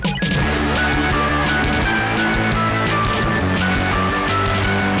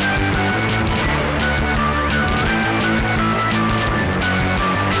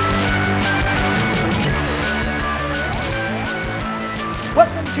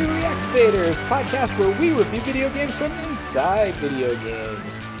to Reactivators, the podcast where we review video games from inside video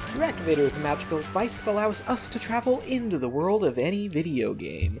games. Reactivator is a magical device that allows us to travel into the world of any video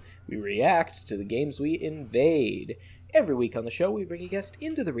game. We react to the games we invade. Every week on the show, we bring a guest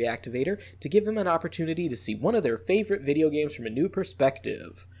into the Reactivator to give them an opportunity to see one of their favorite video games from a new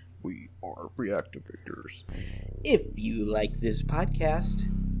perspective. We are Reactivators. If you like this podcast,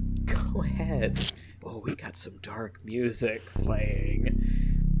 go ahead. Oh, we got some dark music playing.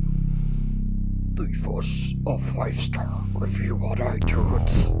 Leave us a 5-star review on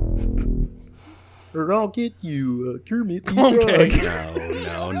iTunes. Or I'll get you, Kermit the Okay.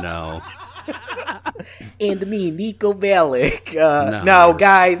 Frog. No. And me, Nico Bellic. No,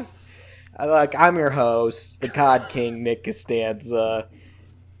 guys. Look, I'm your host, the COD King, Nick Costanza.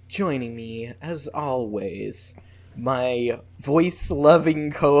 Joining me, as always, my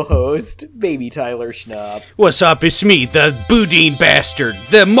voice-loving co-host, Baby Tyler Schnapp. What's up? It's me, the Boudin bastard.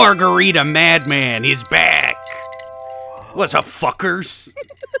 The Margarita Madman is back. What's up, fuckers?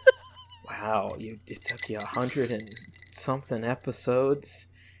 Wow, it took you 100 and something episodes.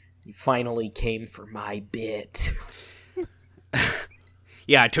 You finally came for my bit.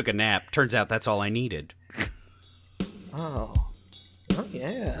 Yeah, I took a nap. Turns out that's all I needed. Oh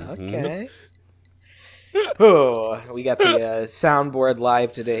yeah, okay. Oh, we got the soundboard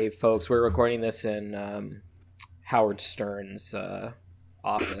live today, folks. We're recording this in Howard Stern's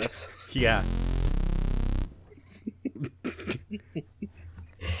office. Yeah.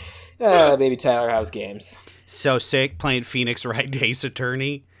 Baby Tyler, how's games? So sick playing Phoenix Wright Ace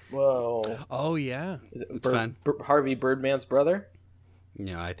Attorney. Whoa. Oh, yeah. Is it It's fun. Harvey Birdman's brother?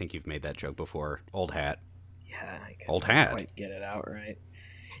 Yeah, I think you've made that joke before. Old hat. Yeah, I couldn't Old hat. quite get it out right.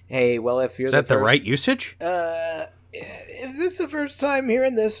 Hey, well, if you're Is that the right usage? If this is the first time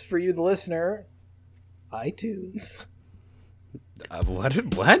hearing this for you, the listener, iTunes. What?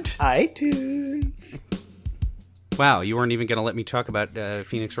 iTunes. Wow, you weren't even going to let me talk about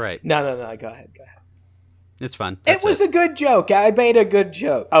Phoenix Wright. No, go ahead. It's fun. It was a good joke. I made a good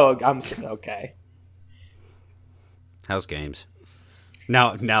joke. Oh, I'm okay. How's games?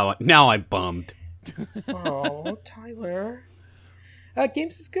 Now I'm bummed. Oh, Tyler.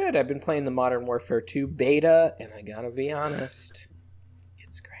 Games is good. I've been playing the Modern Warfare 2 beta, and I gotta be honest,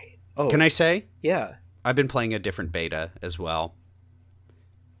 it's great. Oh, Can I say? Yeah. I've been playing a different beta as well.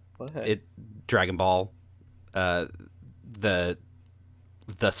 What? Dragon Ball, the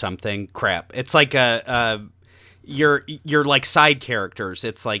something crap. It's like you're like side characters.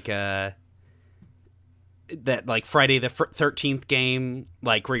 It's like that like Friday the 13th game,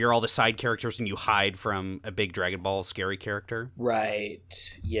 like where you're all the side characters and you hide from a big Dragon Ball scary character.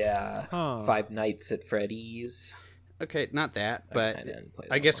 Right. Yeah. Huh. Five Nights at Freddy's. Okay, not that, but I didn't play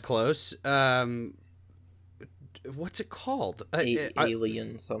that I guess one. close. What's it called?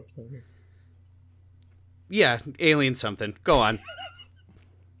 Alien something. Yeah, Alien something. Go on.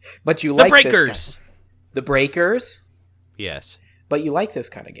 But you The like Breakers. This the Breakers? Yes. But you like this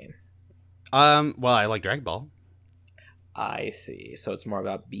kind of game. Well, I like Dragon Ball. I see. So it's more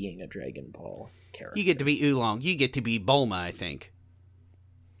about being a Dragon Ball character. You get to be Oolong. You get to be Bulma, I think.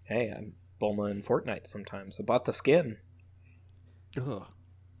 Hey, I'm Bulma in Fortnite sometimes. I bought the skin. Ugh.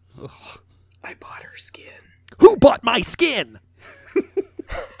 I bought her skin. Who bought my skin?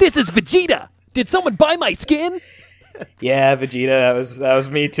 This is Vegeta. Did someone buy my skin? Yeah, Vegeta, that was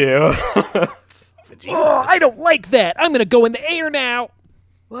me too. Vegeta. Oh, I don't like that. I'm going to go in the air now.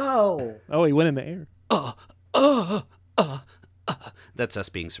 Whoa. Oh, he went in the air. That's us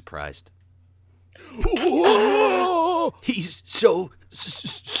being surprised. Oh! He's so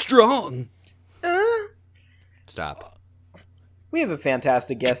strong. Stop. We have a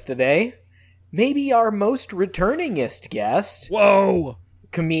fantastic guest today. Maybe our most returningest guest. Whoa.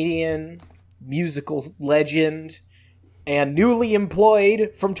 Comedian, musical legend, and newly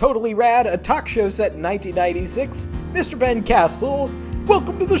employed from Totally Rad, a talk show set in 1996, Mr. Ben Cassil.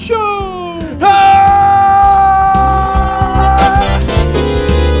 Welcome to the show!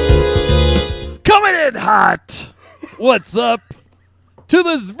 Coming in hot. What's up to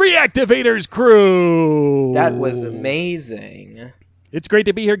the Reactivators crew? That was amazing. It's great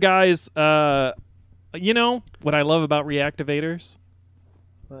to be here, guys. You know what I love about Reactivators?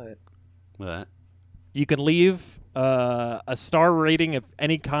 What? You can leave a star rating of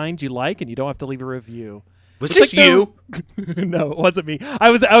any kind you like, and you don't have to leave a review. Was It's this like you? No, it wasn't me. I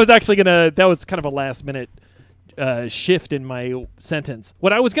was actually gonna. That was kind of a last minute shift in my sentence.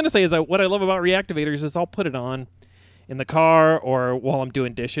 What I was gonna say is what I love about Reactivators is I'll put it on in the car or while I'm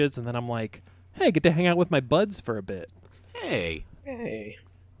doing dishes, and then I'm like, hey, I get to hang out with my buds for a bit. Hey. Hey.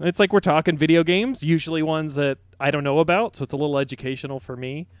 It's like we're talking video games, usually ones that I don't know about, so it's a little educational for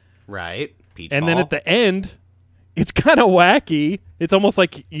me. Right. Peach And ball. then at the end, it's kind of wacky. It's almost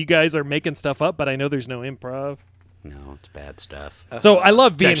like you guys are making stuff up, but I know there's no improv. No, it's bad stuff. So I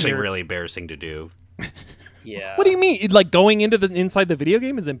love It's being actually here. really embarrassing to do. Yeah. What do you mean? Like going into the inside the video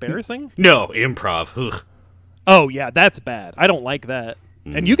game is embarrassing? No, improv. Ugh. Oh yeah, that's bad. I don't like that.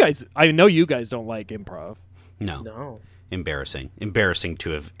 And you guys, I know you guys don't like improv. No. No. Embarrassing. Embarrassing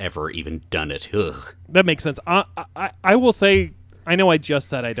to have ever even done it. Ugh. That makes sense. I will say, I know I just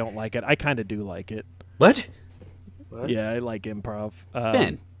said I don't like it. I kind of do like it. What? Yeah, I like improv.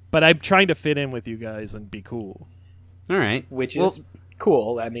 Ben. But I'm trying to fit in with you guys and be cool. All right. Which is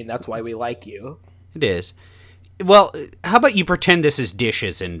cool. I mean, that's why we like you. It is. Well, how about you pretend this is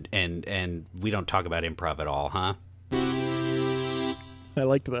dishes and we don't talk about improv at all, huh? I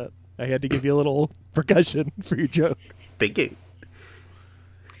liked that. I had to give you a little percussion for your joke. Thank you.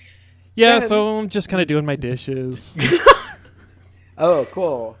 Yeah, Ben. so I'm just kind of doing my dishes. Oh,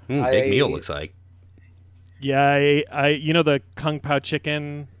 cool. Big meal looks like. Yeah, I you know the Kung Pao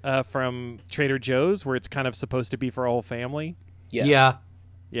chicken from Trader Joe's where it's kind of supposed to be for a whole family? Yes. Yeah.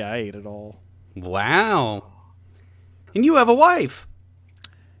 Yeah, I ate it all. Wow. And you have a wife.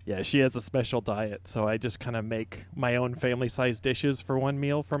 Yeah, she has a special diet, so I just kind of make my own family-sized dishes for one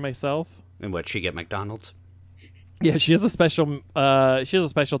meal for myself. And what, she get McDonald's? Yeah, she has a special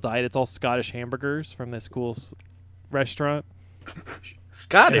diet. It's all Scottish hamburgers from this cool restaurant.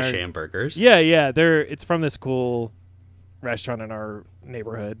 Scottish Sure. hamburgers? Yeah, it's from this cool restaurant in our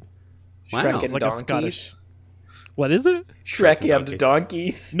neighborhood. Wow. Shrek It's and like a donkeys. Scottish- What is it? Shrek and and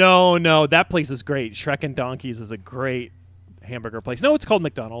donkeys. No, that place is great. Shrek and Donkeys is a great hamburger place. No, it's called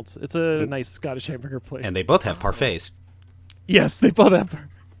McDonald's. It's a nice Scottish hamburger place. And they both have parfaits. Yes, they both have.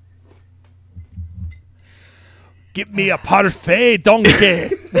 Give me a parfait, donkey.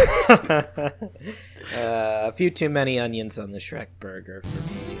 A few too many onions on the Shrek burger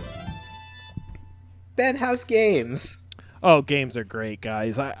for me. Ben, how's games? Oh, games are great,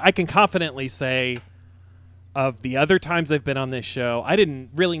 guys. I can confidently say of the other times I've been on this show, I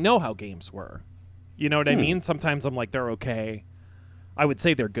didn't really know how games were. You know what I mean? Sometimes I'm like, they're okay. I would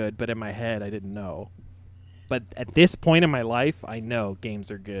say they're good, but in my head, I didn't know. But at this point in my life, I know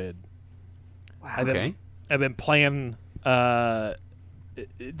games are good. Wow. Okay. I've been playing.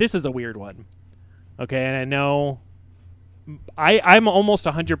 This is a weird one. Okay, and I know I'm almost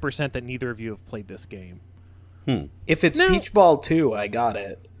 100% that neither of you have played this game. If it's No. Peach Ball 2, I got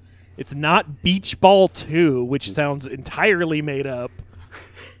it. It's not Beach Ball 2, which sounds entirely made up.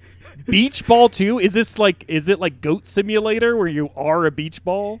 Beach Ball 2? Is it like Goat Simulator where you are a beach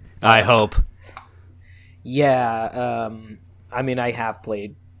ball? I hope. Yeah, I mean, I have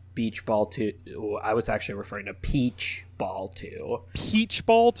played Beach Ball 2. I was actually referring to Peach Ball 2. Peach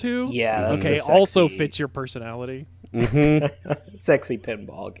Ball 2? Yeah, that's Okay, a sexy, also fits your personality. sexy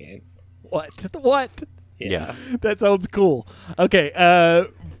pinball game. What? Yeah. That sounds cool. Okay,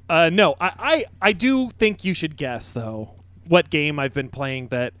 no, I do think you should guess, though, what game I've been playing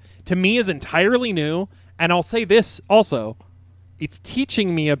that, to me, is entirely new. And I'll say this also. It's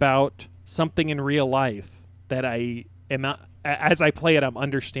teaching me about something in real life that I am, as I play it, I'm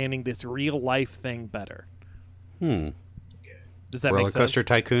understanding this real life thing better. Does that Roller make sense? Coaster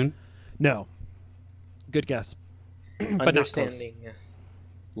Tycoon? No. Good guess. But not close. Understanding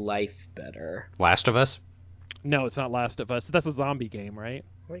life better. Last of Us? No, it's not Last of Us. That's a zombie game, right?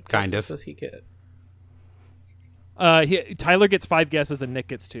 What Kind guesses of. does he get? Tyler gets 5 guesses and Nick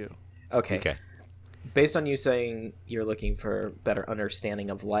gets 2. Okay. Based on you saying you're looking for better understanding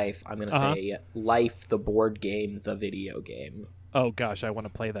of life, I'm going to say Life, the board game, the video game. Oh gosh, I want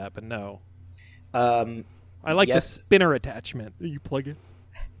to play that, but no. Um, I like the yes. spinner attachment that you plug in.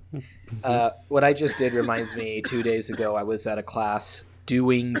 What I just did reminds me, 2 days ago, I was at a class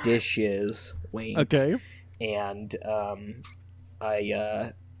doing dishes. Wink. Okay. And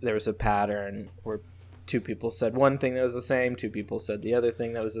there was a pattern where 2 people said one thing that was the same, 2 people said the other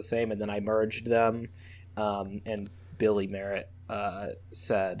thing that was the same, and then I merged them. And Billy Merritt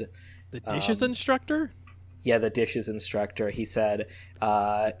said, The dishes instructor? yeah, the dishes instructor, he said,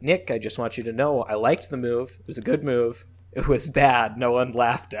 Nick, I just want you to know I liked the move. It was a good move. It was bad. No one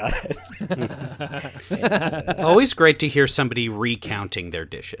laughed at it. Always great to hear somebody recounting their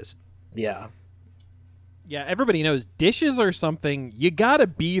dishes. Yeah. Yeah, everybody knows dishes are something you gotta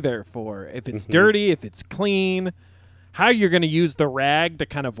be there for. If it's dirty, if it's clean, how you're gonna use the rag to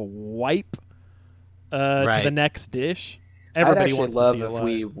kind of wipe to Right. the next dish. I'd Everybody actually wants love to see if a lot.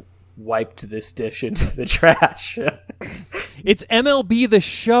 we wiped this dish into the trash. It's MLB The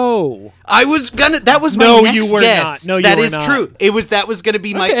Show. I was gonna. That was my No, next you were guess. not. No, you that were is not. true. That was gonna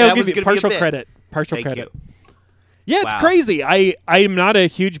be my. Okay, that I'll give was you gonna partial be a bit. credit. Partial Thank credit. you. Yeah, it's Wow. crazy. I'm not a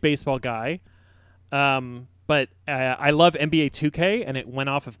huge baseball guy, but I love NBA 2K, and it went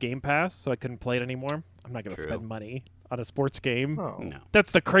off of Game Pass, so I couldn't play it anymore. I'm not going to True. spend money on a sports game. Oh. No.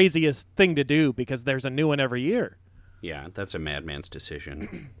 That's the craziest thing to do because there's a new one every year. Yeah, that's a madman's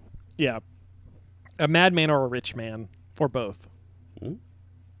decision. Yeah, a madman or a rich man, or both. Hmm?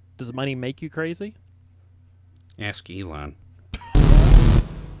 Does money make you crazy? Ask Elon.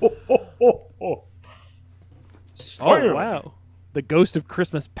 Oh, wow. The ghost of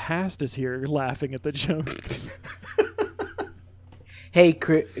Christmas past is here laughing at the jokes. Hey,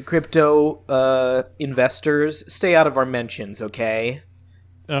 crypto investors, stay out of our mentions, okay?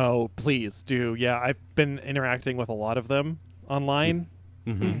 Oh, please do. Yeah, I've been interacting with a lot of them online.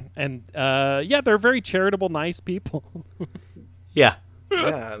 Mm-hmm. And, yeah, they're very charitable, nice people. Yeah.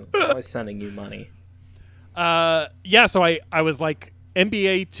 Yeah, I'm always sending you money. Yeah, so I was like,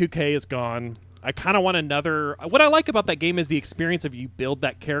 NBA 2K is gone. I kind of want another... What I like about that game is the experience of you build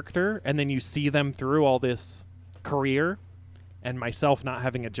that character, and then you see them through all this career, and myself not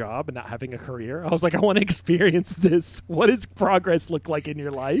having a job and not having a career. I was like, I want to experience this. What does progress look like in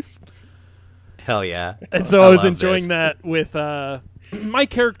your life? Hell yeah. And so I was love enjoying this. that with my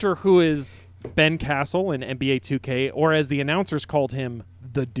character, who is Ben Cassil in NBA 2K, or as the announcers called him,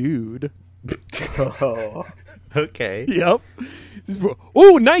 the Dude. Oh. Okay. Yep.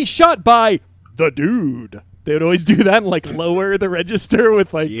 Oh, nice shot by the Dude. They would always do that and like lower the register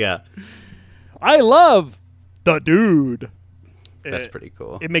with like, Yeah. I love the Dude. That's pretty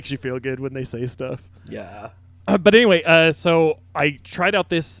cool. It makes you feel good when they say stuff. Yeah. But anyway, so I tried out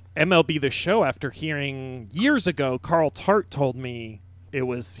this MLB The Show after hearing years ago Carl Tart told me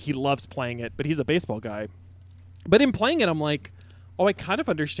he loves playing it, but he's a baseball guy. But in playing it, I'm like, oh, I kind of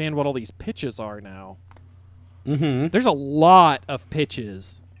understand what all these pitches are now. Mm-hmm. There's a lot of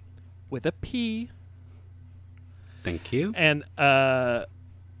pitches with a P. Thank you. And,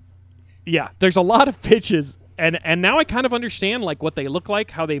 yeah, there's a lot of pitches. And now I kind of understand like what they look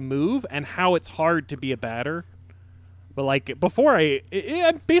like, how they move, and how it's hard to be a batter. But like before,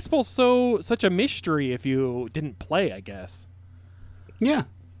 baseball's such a mystery if you didn't play, I guess. Yeah.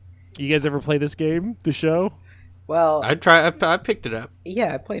 You guys ever play this game, The Show? Well, I picked it up.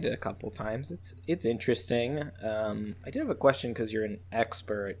 yeah, I played it a couple times. It's interesting. I did have a question because you're an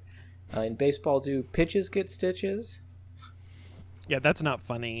expert. In baseball, do pitches get stitches? Yeah, that's not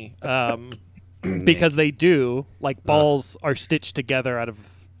funny. Because they do. Like balls are stitched together out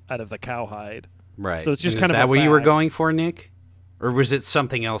of the cowhide. Right. So it's just Is kind of that a what you were fact. going for, Nick? Or was it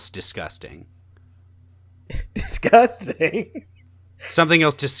something else disgusting? Disgusting. Something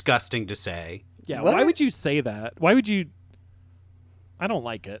else disgusting to say? Yeah, What? why would you say that? Why would you... I don't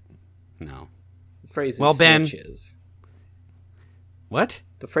like it. No. The phrase is Well, Ben- snitches. What?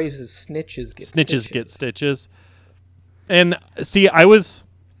 The phrase is snitches get Snitches stitches. get stitches. And see, I was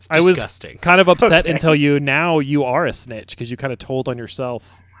Disgusting. kind of upset Okay. until you are a snitch because you kind of told on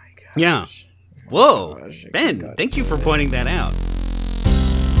yourself. My gosh. Yeah. Whoa. gosh, Ben, gosh. thank you for pointing that out.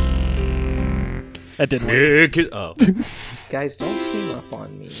 That didn't work. Nick. Oh. Guys, don't team up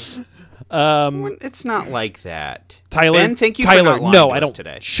on me. It's not like that. Tyler, Ben, thank you for Tyler, not lying no, to I us don't.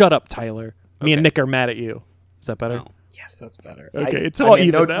 today. Shut up, Tyler. Me and Okay. Nick are mad at you. Is that better? Oh. Yes, that's better. Okay, it's all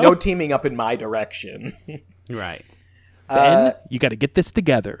even now. no teaming up in my direction. Right. Ben, you got to get this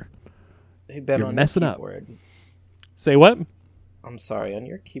together. Hey, Ben, You're on messing your up. keyboard. Say what? I'm sorry, on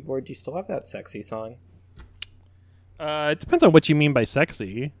your keyboard, do you still have that sexy song? It depends on what you mean by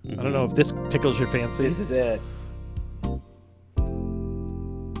sexy. I don't know if this tickles your fancy. This is it.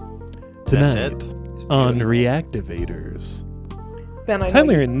 Tonight That's on Reactivators, Ben, I know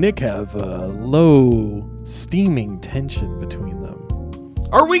Tyler you- and Nick have a low, steaming tension between them.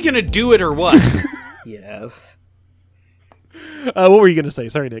 Are we going to do it or what? Yes. What were you going to say?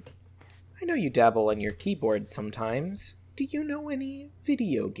 Sorry, Nick. I know you dabble on your keyboard sometimes. Do you know any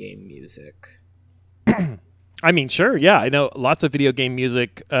video game music? I mean, sure, yeah. I know lots of video game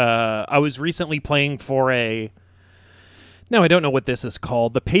music. I was recently playing for No, I don't know what this is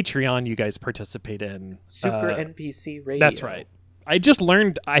called. The Patreon you guys participate in. Super NPC Radio. That's right. I just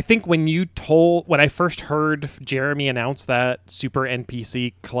learned, I think when I first heard Jeremy announce that Super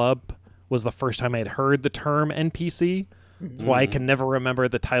NPC Club was the first time I had heard the term NPC. That's why I can never remember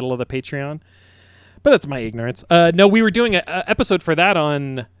the title of the Patreon. But that's my ignorance. No, we were doing an episode for that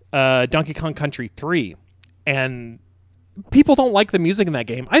on Donkey Kong Country 3. And people don't like the music in that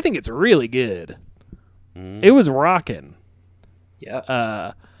game. I think it's really good. It was rocking.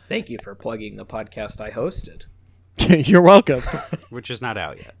 Yes. Thank you for plugging the podcast I hosted. You're welcome. which is not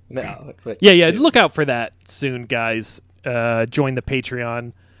out yet. No. But Yeah. soon. Look out for that soon, guys. Join the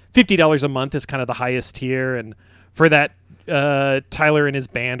Patreon. $50 a month is kind of the highest tier, and for that, Tyler and his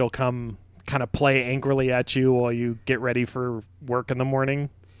band will come kind of play angrily at you while you get ready for work in the morning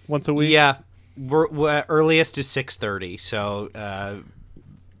once a week. Yeah, we're earliest is 6:30, so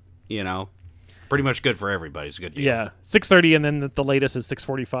pretty much good for everybody. It's a good deal. Yeah, 6:30, and then the latest is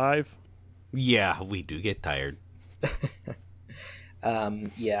 6:45. Yeah, we do get tired.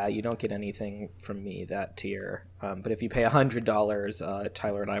 Yeah, you don't get anything from me that tier. But if you pay $100,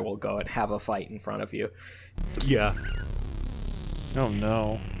 Tyler and I will go and have a fight in front of you, Yeah. Oh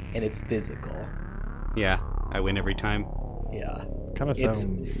no. and it's physical. Yeah, I win every time. Yeah, Kind of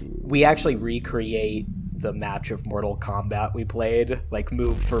sounds. we actually recreate the match of Mortal Kombat we played, like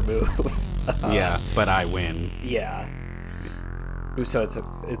move for move. Yeah, but I win. Yeah. So it's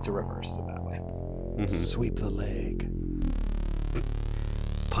a reverse to that way. Sweep the leg.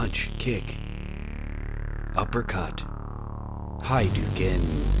 Punch, kick, uppercut, Hadouken.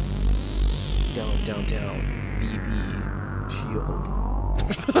 Down, BB, shield.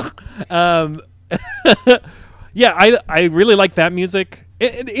 Yeah, I really like that music.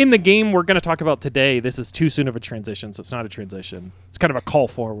 In the game we're going to talk about today, this is too soon of a transition, so it's not a transition. It's kind of a call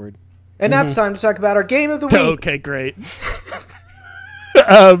forward. And now it's time to talk about our game of the week. Okay, great. Wait,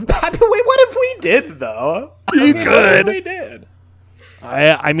 what if we did though? You What could. if we did?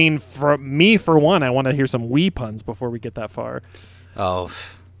 I mean, for me, for one, I want to hear some Wii puns before we get that far. Oh,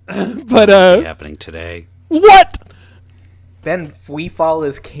 But happening today. what? Ben, Fall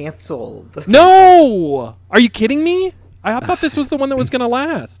is canceled. No! Are you kidding me? I thought this was the one that was going to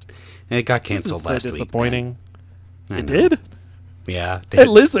last. It got This canceled is so last disappointing. week. It did? Yeah. I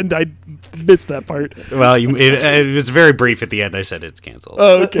listened. I missed that part. Well, it was very brief at the end. I said it's canceled.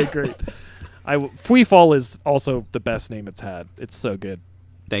 Oh, okay, great. Free Fall is also the best name it's had. It's so good.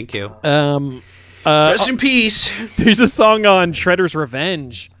 Thank you. Rest in peace. There's a song on Shredder's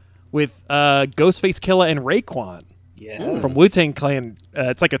Revenge with Ghostface Killah and Raekwon Yeah. from Wu-Tang Clan.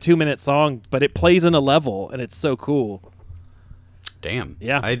 It's like a 2-minute song, but it plays in a level, and it's so cool. Damn.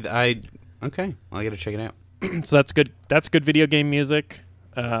 Yeah. Okay. I gotta check it out. So that's good. That's good video game music.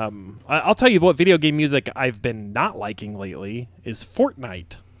 I'll tell you what video game music I've been not liking lately is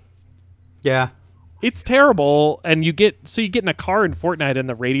Fortnite. Yeah. It's terrible, and you get in a car in Fortnite and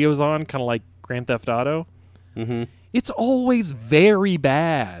the radio's on, kind of like Grand Theft Auto. Mm-hmm. It's always very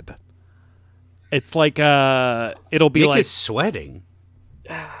bad. It's like it'll be Nick like is sweating.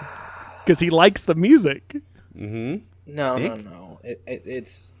 because he likes the music. Mm-hmm. No.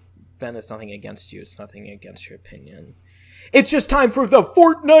 It's Ben. It's nothing against you. It's nothing against your opinion. It's just time for the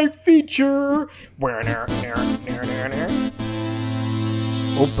Fortnite feature.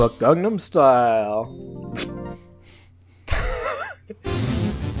 Oppa Gangnam Style.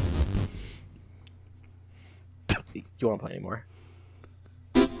 Do you want to play anymore?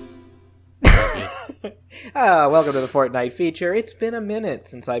 Welcome to the Fortnite feature. It's been a minute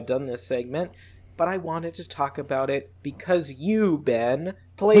since I've done this segment, but I wanted to talk about it because you, Ben,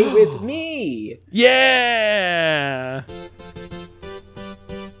 play with me. Yeah,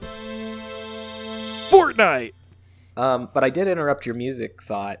 Fortnite. But I did interrupt your music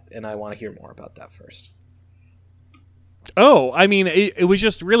thought, and I want to hear more about that first. Oh, I mean, it was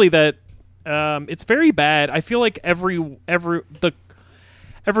just really that it's very bad. I feel like every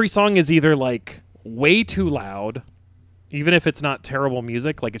song is either like way too loud, even if it's not terrible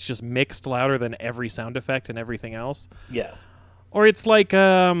music, like it's just mixed louder than every sound effect and everything else. Yes. Or it's like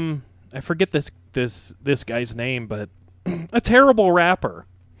I forget this guy's name, but a terrible rapper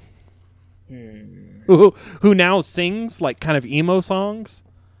who now sings like kind of emo songs.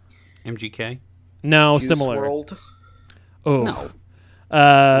 MGK. No, Juice similar. WRLD. Oh, No.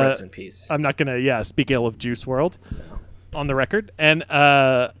 Rest in peace. I'm not gonna speak ill of Juice WRLD on the record. And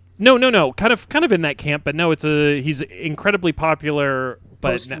no, kind of in that camp, but no, he's incredibly popular.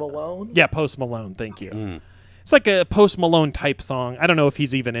 But Post Malone. Yeah, Post Malone. Thank you. Mm. It's like a Post Malone type song. I don't know if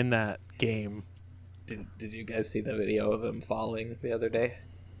he's even in that game. Did you guys see the video of him falling the other day?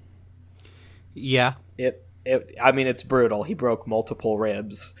 Yeah. I mean, it's brutal. He broke multiple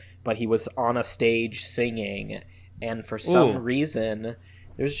ribs, but he was on a stage singing, and for some reason,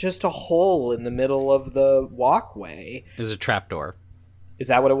 there's just a hole in the middle of the walkway. There's a trapdoor. Is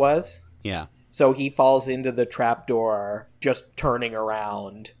that what it was? Yeah. So he falls into the trapdoor, just turning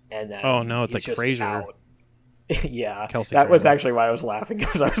around, and then Oh, no, it's he's like just Frasier. out. Yeah, Kelsey that was Grammer. actually why I was laughing,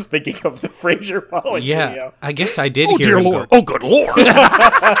 because I was thinking of the Frasier falling Yeah. video. I guess I did Oh, hear dear him Lord. go, oh, good Lord.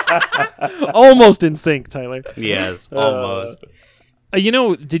 Almost in sync, Tyler. Yes, almost.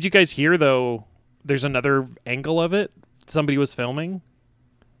 Did you guys hear though? there's another angle of it. Somebody was filming,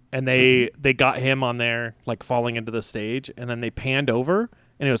 and they got him on there like falling into the stage, and then they panned over,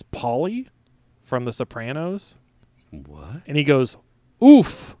 and it was Paulie from The Sopranos. What? And he goes,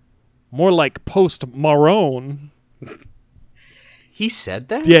 "Oof, more like Post Marone." He said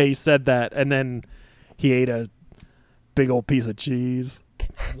that? Yeah, he said that, and then he ate a big old piece of cheese.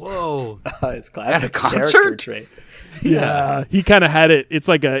 Whoa. It's classic At a concert? character trait. Yeah, he kind of had it. It's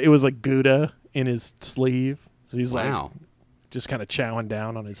like it was like Gouda in his sleeve. So he's like just kind of chowing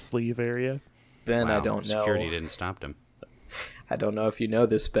down on his sleeve area. Ben, Wow, I don't know. Security didn't stop him. I don't know if you know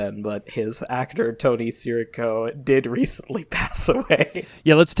this, Ben, but his actor Tony Sirico did recently pass away.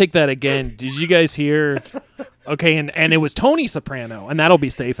 Yeah, let's take that again. Did you guys hear? Okay, and it was Tony Soprano, and that'll be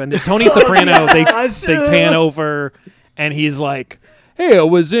safe. And Tony Soprano, they pan over, and he's like, "Hey, I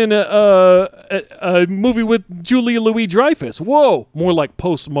was in a movie with Julia Louis-Dreyfus. Whoa, more like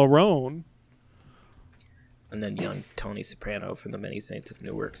Post Marone." And then young Tony Soprano from The Many Saints of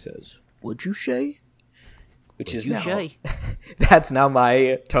Newark says, "Would you say?" Which is now that's now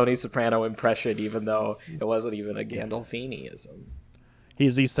my Tony Soprano impression, even though it wasn't even a Gandolfiniism.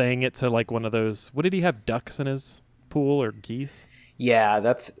 Is he saying it to like one of those? What did he have? Ducks in his pool or geese? Yeah,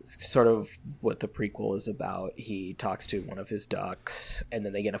 that's sort of what the prequel is about. He talks to one of his ducks, and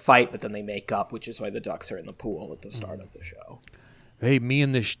then they get in a fight, but then they make up, which is why the ducks are in the pool at the start of the show. Hey, me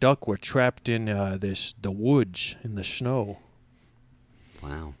and this duck were trapped in the woods in the snow.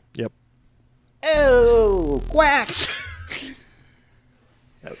 Wow. Yep. Oh, quack!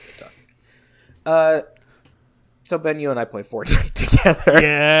 That was the duck. So Ben, you and I play Fortnite together.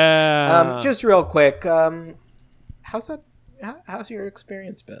 Yeah. Just real quick, how's your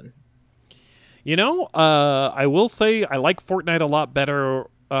experience been? You know, I will say I like Fortnite a lot better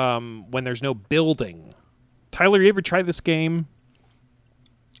when there's no building. Tyler, you ever try this game?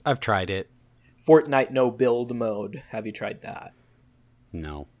 I've tried it. Fortnite no build mode. Have you tried that?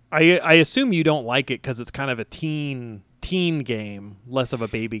 No. I assume you don't like it because it's kind of a teen game, less of a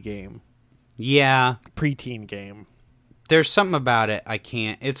baby game. Yeah. Preteen game. There's something about it I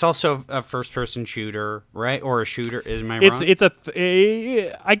can't. It's also a first-person shooter, right? Or a shooter. Am I wrong? It's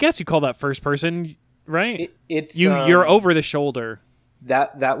I guess you call that first person, right? It's you're over the shoulder.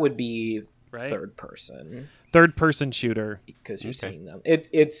 That would be right? third person. Third person shooter Because you're seeing them.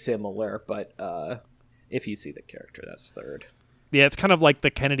 It's similar, but if you see the character, that's third. Yeah, it's kind of like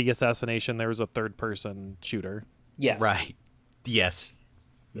the Kennedy assassination. There was a third person shooter. Yes. Right. Yes.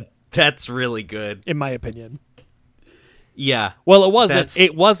 That's really good. In my opinion. Yeah. Well, it wasn't.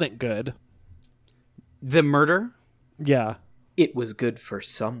 It wasn't good. The murder? Yeah. It was good for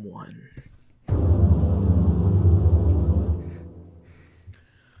someone.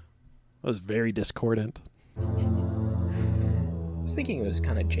 It was very discordant. I was thinking it was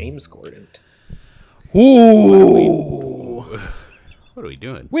kind of James Cordant. Ooh. What are we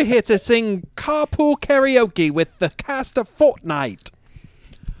doing? We're here to sing carpool karaoke with the cast of Fortnite.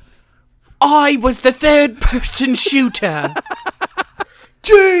 I was the third-person shooter.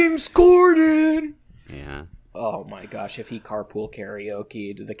 James Corden! Yeah. Oh my gosh, if he carpool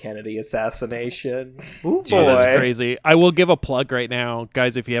karaoke'd the Kennedy assassination. Ooh, Oh, that's crazy. I will give a plug right now.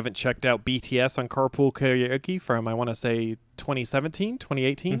 Guys, if you haven't checked out BTS on Carpool Karaoke from, I want to say, 2017,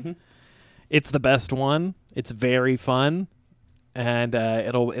 2018. Mm-hmm. It's the best one. It's very fun. And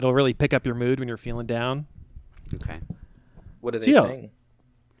it'll really pick up your mood when you're feeling down. Okay. What do they sing?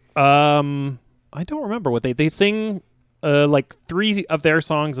 I don't remember what they sing. Like 3 of their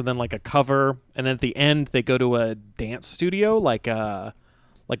songs and then like a cover, and then at the end they go to a dance studio, like a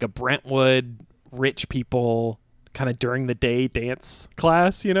Brentwood rich people kind of during the day dance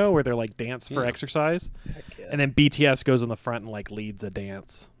class, you know, where they're like dance for exercise. Yeah. And then BTS goes in the front and like leads a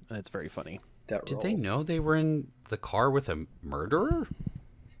dance, and it's very funny. Did they know they were in the car with a murderer?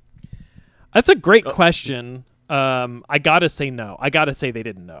 That's a great question. I gotta say no. I gotta say they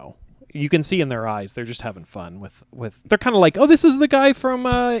didn't know. You can see in their eyes they're just having fun with they're kind of like, oh, this is the guy from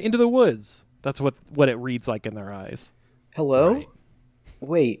Into the Woods. That's what it reads like in their eyes. Hello? Right.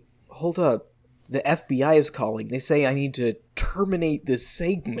 Wait, hold up. The FBI is calling. They say I need to terminate this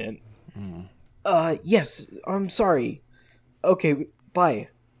segment. Yes, I'm sorry. Okay, bye.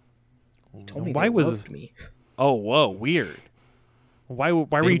 You told me they loved me. Oh, whoa, weird. Why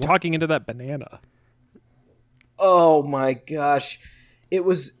were you talking into that banana? Oh my gosh. It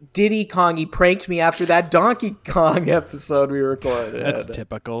was Diddy Kong. He pranked me after that Donkey Kong episode we recorded. That's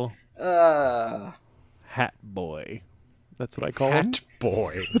typical. Hat Boy. That's what I call him. Hat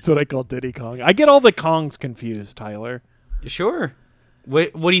Boy. That's what I call Diddy Kong. I get all the Kongs confused, Tyler. Sure.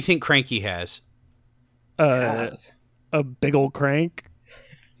 What do you think Cranky has? A big old crank.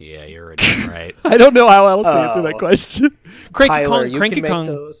 Yeah, you're damn right. I don't know how else to answer that question. Cranky Tyler, Kong, you Cranky can make Kong.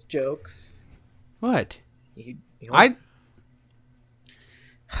 those jokes. What? You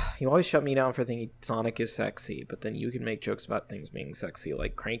always shut me down for thinking Sonic is sexy, but then you can make jokes about things being sexy,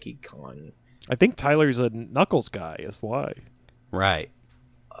 like Cranky Kong. I think Tyler's a Knuckles guy, is why. Right.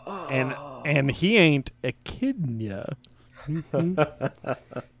 And he ain't echidna.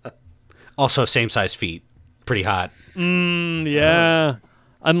 Also, same size feet. Pretty hot. Yeah.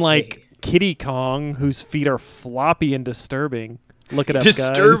 Unlike Kitty Kong, whose feet are floppy and disturbing. Look it up,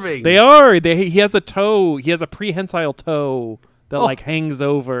 Disturbing. guys. They are. He has a toe. He has a prehensile toe that hangs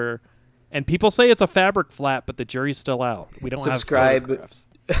over. And people say it's a fabric flap, but the jury's still out. We don't have photographs.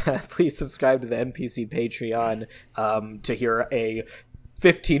 Please subscribe to the NPC Patreon to hear a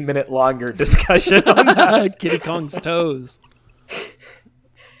 15-minute longer discussion on that. Kitty Kong's toes.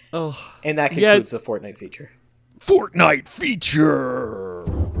 Oh, and that concludes the Fortnite feature. Fortnite feature.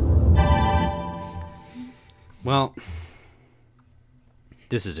 Well,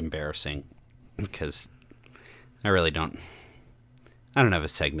 this is embarrassing because I really don't. I don't have a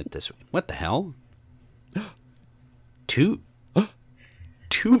segment this week. What the hell? Two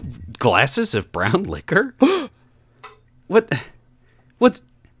glasses of brown liquor? What's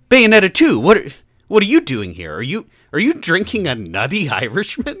Bayonetta 2? What are you doing here? Are you drinking a Nutty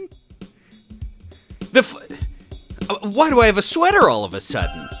Irishman? Why do I have a sweater all of a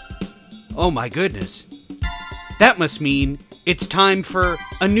sudden? Oh my goodness. That must mean it's time for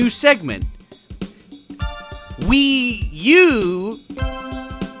a new segment. You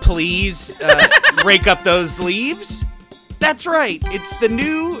please rake up those leaves. That's right. It's the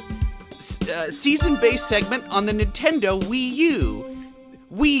new season-based segment on the Nintendo Wii U.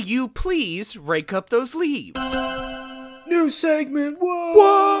 You please rake up those leaves. New segment. Whoa!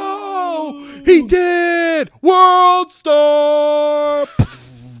 Whoa! He did! World Star!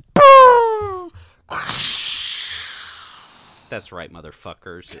 That's right,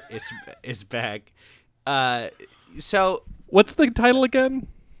 motherfuckers. It's back. So what's the title again?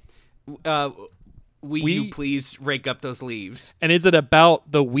 You please rake up those leaves. And is it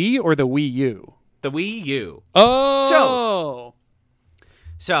about the Wii or the Wii U? The Wii U. Oh!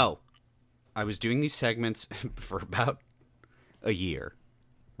 So I was doing these segments for about a year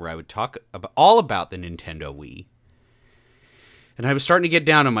where I would talk all about the Nintendo Wii. And I was starting to get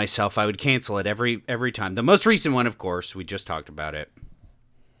down on myself. I would cancel it every time. The most recent one, of course, we just talked about it.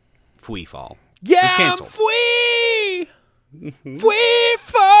 Fwee Fall. Yeah, was canceled. Fwee! Fwee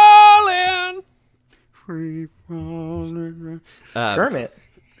falling! Free falling. Kermit.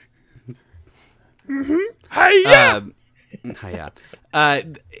 Hiya!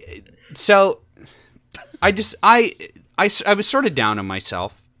 So I was sort of down on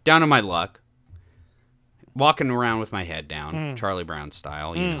myself, down on my luck, walking around with my head down, Charlie Brown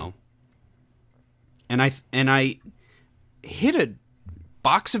style, you know. And I hit a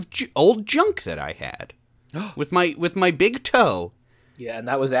box of old junk that I had with my big toe. Yeah, and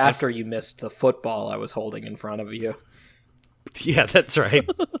that was after you missed the football I was holding in front of you. Yeah, that's right.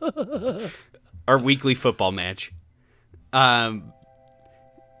 Our weekly football match.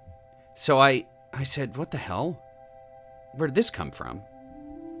 So I said, what the hell? Where did this come from?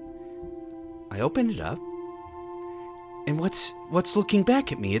 I opened it up. And what's looking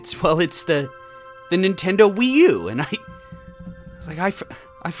back at me? It's the Nintendo Wii U. And I was like,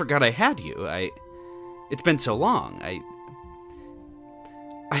 I forgot I had you. It's been so long.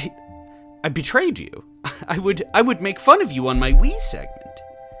 I betrayed you. I would make fun of you on my Wii segment.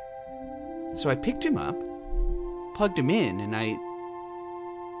 So I picked him up, plugged him in, and I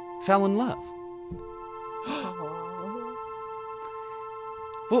fell in love.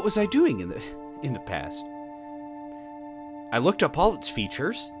 What was I doing in the past? I looked up all its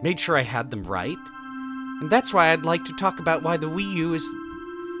features, made sure I had them right, and that's why I'd like to talk about why the Wii U is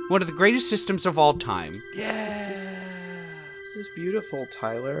one of the greatest systems of all time. This is beautiful,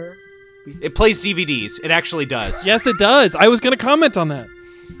 Tyler. It plays DVDs. It actually does. Yes, it does. I was going to comment on that.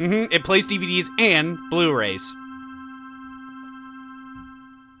 Mm-hmm. It plays DVDs and Blu-rays.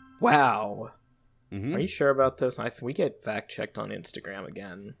 Wow. Mm-hmm. Are you sure about this? We get fact-checked on Instagram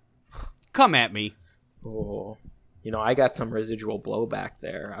again. Come at me. Oh. You know, I got some residual blowback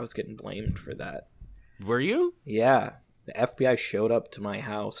there. I was getting blamed for that. Were you? Yeah. The FBI showed up to my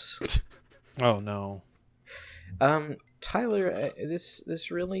house. Oh, no. Tyler,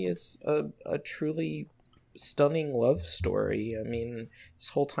 this really is a truly stunning love story. I mean, this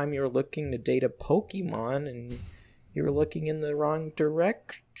whole time you were looking to date a Pokemon, and you were looking in the wrong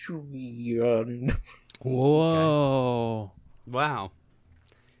direction. Whoa. Wow.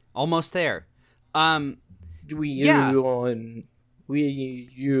 Almost there. Wii Wii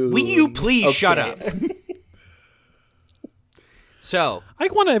U. Wii U, please shut up. So I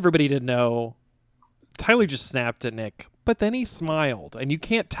want everybody to know Tyler just snapped at Nick, but then he smiled, and you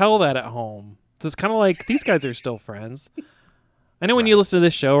can't tell that at home. So it's kind of like these guys are still friends. I know when you listen to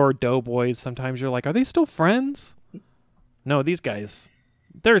this show or Doughboys, sometimes you're like, are they still friends? No, these guys,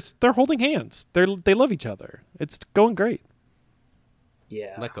 they're holding hands. They love each other. It's going great.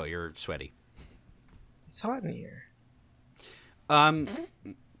 Yeah. let go. You're sweaty. It's hot in here.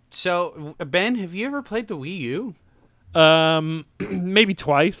 So Ben, have you ever played the Wii U? Maybe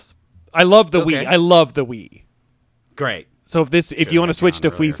twice. I love the Okay. Wii. I love the Wii. Great. So if you want to switch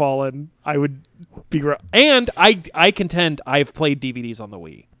to Free Fallen, I would be. And I contend I've played DVDs on the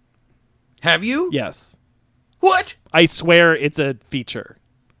Wii. Have you? Yes, What? I swear it's a feature.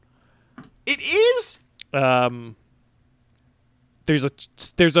 It is? There's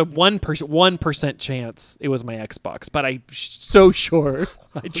a 1% chance it was my Xbox, but I'm so sure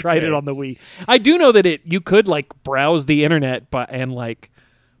I tried it on the Wii. I do know that you could like browse the internet and like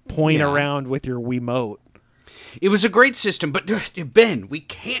point around with your Wiimote. It was a great system, but Ben, we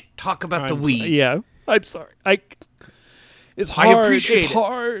can't talk about the Wii. Yeah, I'm sorry. It's hard. I appreciate it's it.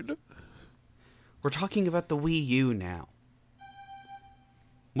 hard. We're talking about the Wii U now.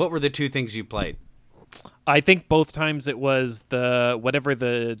 What were the two things you played? I think both times it was whatever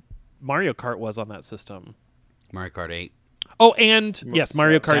the Mario Kart was on that system. Mario Kart 8. Oh, and yes,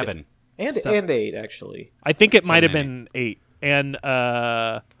 Mario Kart 7. And 8, actually. I think it might have 7 been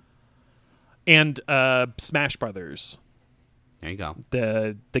 8 and Smash Brothers. There you go.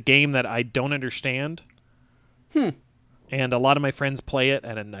 The game that I don't understand. And a lot of my friends play it,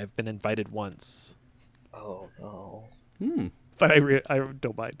 and I've been invited once. Oh, no. But I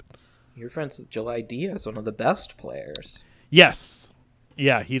don't mind. You're friends with July Diaz, one of the best players. Yes.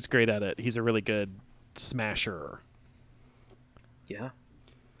 Yeah, he's great at it. He's a really good smasher. Yeah.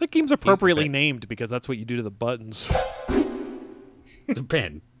 That game's appropriately named because that's what you do to the buttons.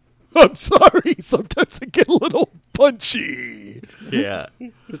 Ben. I'm sorry. Sometimes I get a little punchy. Yeah.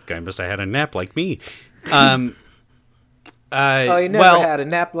 This guy must have had a nap like me. Oh, you never had a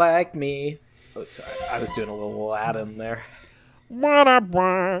nap like me. Oh, sorry. I was doing a little Aladdin there.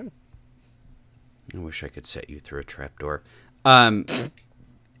 I wish I could set you through a trapdoor.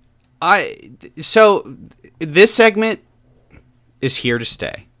 So this segment is here to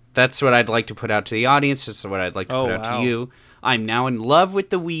stay. That's what I'd like to put out to the audience. That's what I'd like to put out to you. I'm now in love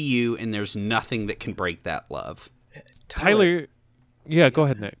with the Wii U, and there's nothing that can break that love. Tyler, yeah, go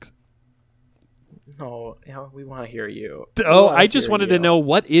ahead, Nick. No, we want to hear you. Oh, I just wanted to know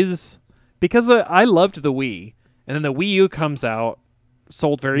because I loved the Wii, and then the Wii U comes out,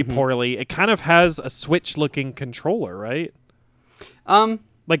 sold very poorly. It kind of has a Switch-looking controller, right?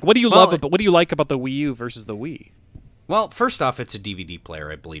 Like, what do you what do you like about the Wii U versus the Wii? Well, first off, it's a DVD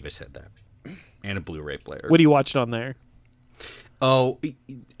player. I believe I said that, and a Blu-ray player. What do you watch it on there? Oh,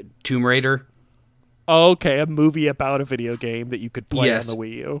 Tomb Raider. Oh, okay, a movie about a video game that you could play on the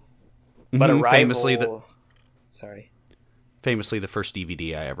Wii U. But a rival... Famously, the first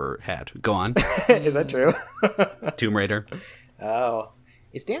DVD I ever had. Go on. Is that true? Tomb Raider. Oh.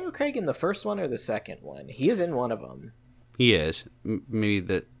 Is Daniel Craig in the first one or the second one? He is in one of them. He is.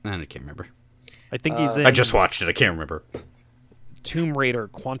 Maybe I can't remember. I think he's in... I just watched it. I can't remember. Tomb Raider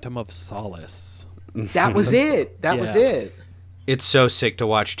Quantum of Solace. That was it. That was it. It's so sick to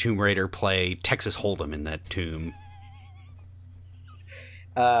watch Tomb Raider play Texas Hold'em in that tomb.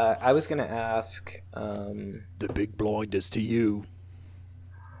 I was going to ask... The big blind is to you.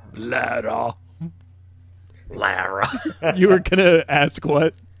 Lara. You were going to ask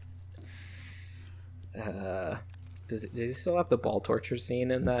what? Does he still have the ball torture scene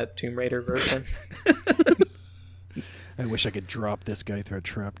in that Tomb Raider version? I wish I could drop this guy through a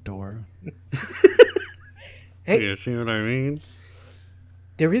trapdoor. Hey, You see what I mean?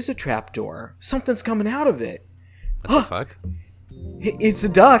 there is a trapdoor. Something's coming out of it. What the fuck? It's a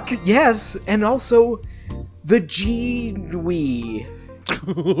duck, yes, and also the Gene-Wii.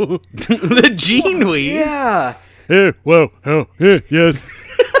 The Gene-Wii? Yeah. Hey, whoa, oh, hey, yes.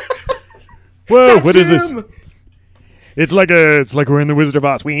 Whoa, That's what is this? him! It's like we're in the Wizard of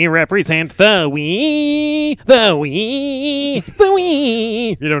Oz. We represent the Wii, the Wii, the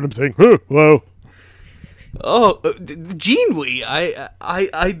Wii. You know what I'm saying? Whoa. Oh, the Gene-Wii.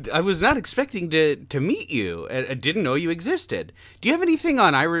 I was not expecting to meet you. I didn't know you existed. Do you have anything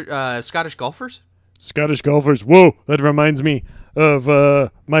on Scottish golfers? Scottish golfers. Whoa, that reminds me of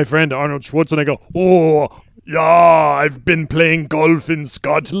my friend Arnold Schwarzenegger. Oh, yeah, I've been playing golf in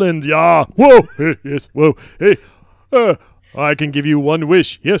Scotland. Yeah. Whoa. Hey, yes. Whoa. Hey. I can give you one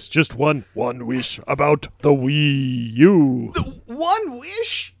wish. Yes, just one. One wish about the Wii U. One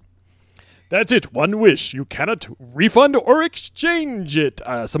wish? That's it. One wish. You cannot refund or exchange it.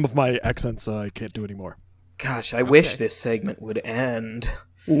 Some of my accents I can't do anymore. Gosh, I wish this segment would end.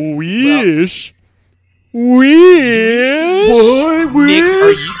 Wish. Wish. Nick,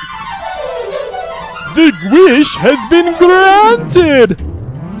 are you... The wish has been granted.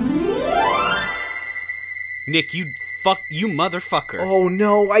 Nick, you motherfucker. Oh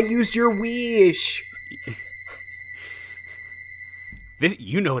no, I used your wish.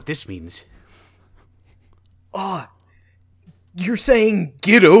 You know what this means. You're saying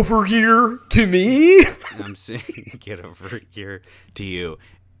get over here to me? I'm saying get over here to you.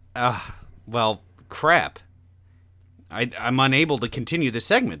 Well, crap. I'm unable to continue the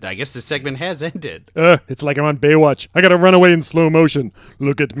segment. I guess the segment has ended. It's like I'm on Baywatch. I gotta run away in slow motion.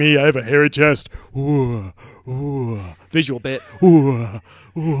 Look at me, I have a hairy chest. Ooh, ooh. Visual bit. Ooh,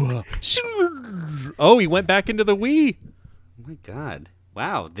 ooh. Oh, he went back into the Wii. Oh my god.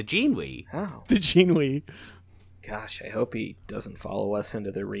 Wow, the Gene-Wii. Oh. The Gene-Wii. Gosh, I hope he doesn't follow us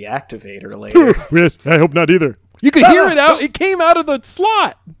into the reactivator later. Yes, I hope not either. You could hear it out. It came out of the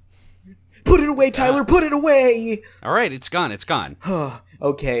slot. Put it away, Tyler, put it away! All right, it's gone.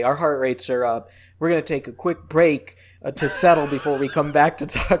 Okay, our heart rates are up. We're going to take a quick break to settle before we come back to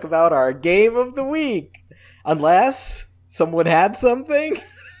talk about our game of the week. Unless someone had something?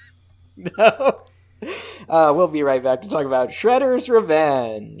 No? We'll be right back to talk about Shredder's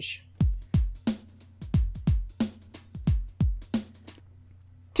Revenge.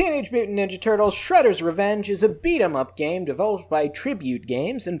 Teenage Mutant Ninja Turtles Shredder's Revenge is a beat-em-up game developed by Tribute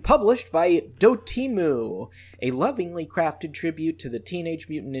Games and published by Dotemu, a lovingly crafted tribute to the Teenage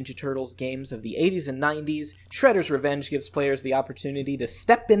Mutant Ninja Turtles games of the 80s and 90s. Shredder's Revenge gives players the opportunity to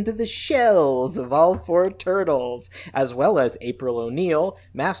step into the shells of all four turtles, as well as April O'Neil,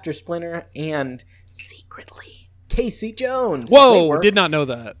 Master Splinter, and, secretly, Casey Jones. Whoa, did not know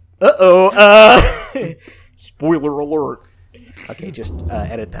that. Spoiler alert. Okay, just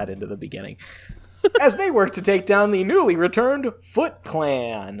edit that into the beginning. As they work to take down the newly returned Foot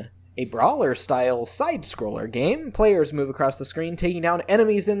Clan. A brawler-style side-scroller game, players move across the screen taking down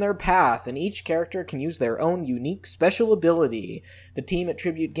enemies in their path, and each character can use their own unique special ability. The team at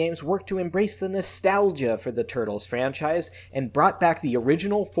Tribute Games worked to embrace the nostalgia for the Turtles franchise, and brought back the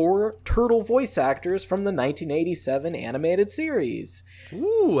original 4 Turtle voice actors from the 1987 animated series.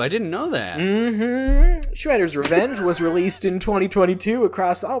 Ooh, I didn't know that. Shredder's Revenge was released in 2022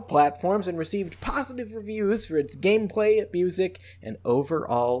 across all platforms and received positive reviews for its gameplay, music, and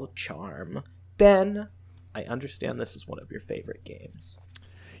overall charm. Ben, I understand this is one of your favorite games.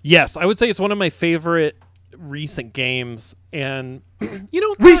 Yes, I would say it's one of my favorite recent games, and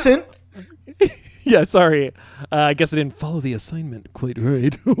recent. Yeah, sorry. I guess I didn't follow the assignment quite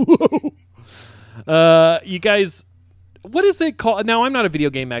right. You guys, what is it called? Now, I'm not a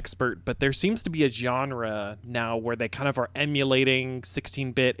video game expert, but there seems to be a genre now where they kind of are emulating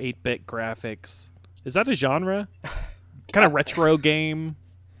 16-bit, 8-bit graphics. Is that a genre? Kind of retro game?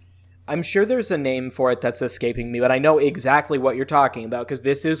 I'm sure there's a name for it that's escaping me, but I know exactly what you're talking about, because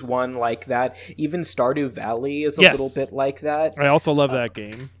this is one like that. Even Stardew Valley is a little bit like that. I also love that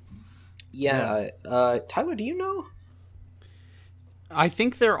game. Yeah. Tyler, do you know? I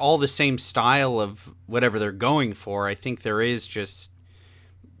think they're all the same style of whatever they're going for. I think there is just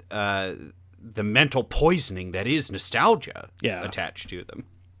the mental poisoning that is nostalgia attached to them.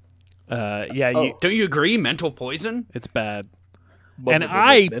 Don't you agree? Mental poison? It's bad. And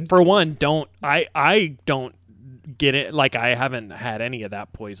I, for one, don't get it. Like, I haven't had any of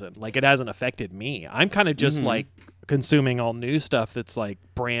that poison. Like, it hasn't affected me. I'm kind of just like consuming all new stuff that's like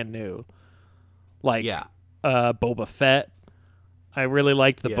brand new. Like, Boba Fett. I really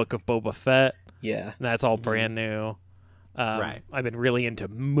liked the Book of Boba Fett. Yeah. And that's all brand new. Right. I've been really into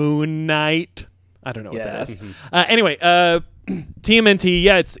Moon Knight. I don't know what that is. Mm-hmm. Anyway,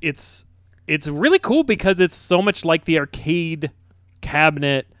 TMNT, it's really cool because it's so much like the arcade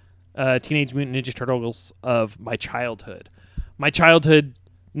cabinet Teenage Mutant Ninja Turtles of my childhood. My childhood,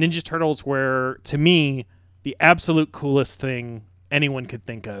 Ninja Turtles were, to me, the absolute coolest thing anyone could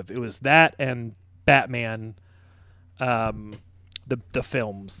think of. It was that and Batman, the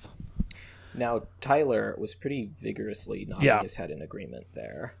films. Now, Tyler was pretty vigorously nodding his head in agreement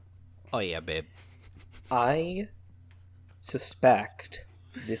there. Oh, yeah, babe. I suspect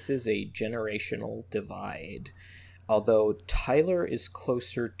this is a generational divide. Although Tyler is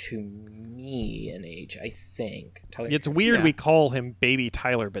closer to me in age, I think. Tyler, It's weird we call him Baby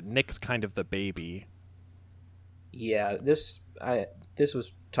Tyler, but Nick's kind of the baby. Yeah, this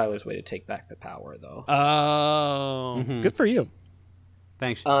was Tyler's way to take back the power, though. Oh, good for you.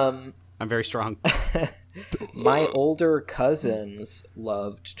 Thanks. I'm very strong. My older cousins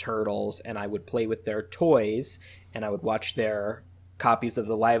loved Turtles, and I would play with their toys, and I would watch their copies of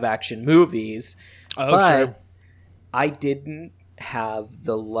the live-action movies. But True. I didn't have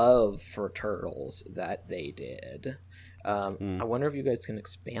the love for Turtles that they did. I wonder if you guys can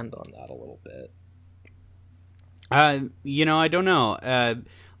expand on that a little bit. I don't know.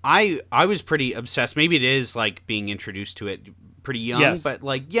 I was pretty obsessed. Maybe it is like being introduced to it pretty young, Yes. but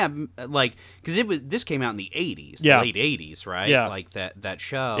because this came out in the 80s, Yeah. the late 80s, right? Yeah. Like that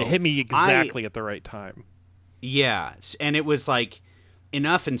show. It hit me exactly at the right time. Yeah, and it was like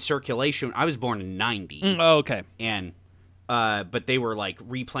enough in circulation. I was born in 90. Oh, okay. And but they were like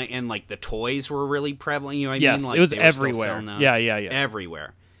replaying, and like the toys were really prevalent. You know what I Yes, mean? Like, it was they were still everywhere. selling those. Yeah.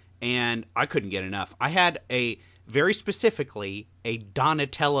 Everywhere. And I couldn't get enough. I had very specifically a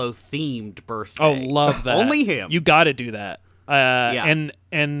Donatello themed birthday. Oh, love that. Only him. You got to do that. Yeah.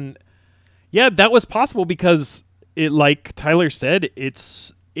 And yeah, that was possible because it, like Tyler said,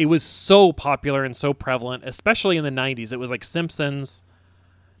 it was so popular and so prevalent, especially in the 90s. It was like Simpsons,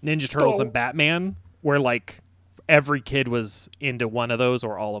 Ninja Turtles, and Batman, where like every kid was into one of those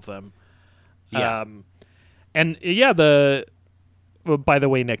or all of them. Yeah. And yeah, by the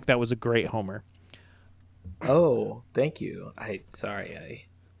way, Nick, that was a great Homer. Oh, thank you. I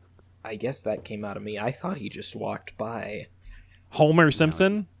guess that came out of me. I thought he just walked by. Homer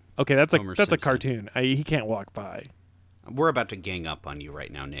Simpson? Okay, that's Homer a Simpson. cartoon. He can't walk by. We're about to gang up on you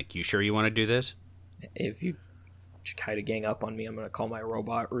right now, Nick. You sure you want to do this? If you try to gang up on me, I'm going to call my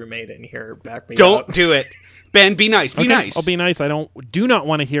robot roommate in here. Back me Don't up. do it. Ben, be nice. Be Okay, nice. I'll be nice. I do not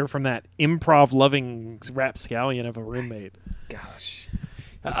want to hear from that improv loving rapscallion of a roommate. Gosh.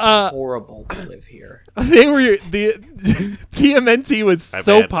 It's horrible to live here. The TMNT was I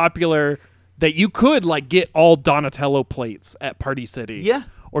so bet. popular that you could like get all Donatello plates at Party City. Yeah.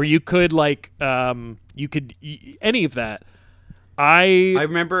 Or you could like any of that. I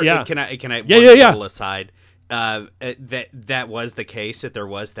remember. Yeah. Can I? Yeah, one yeah. little aside. That was the case. That there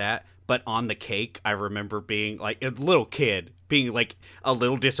was that. But on the cake, I remember being like a little kid, being like a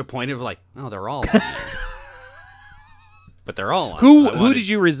little disappointed. Like, oh, they're all on there. But they're all on. Who did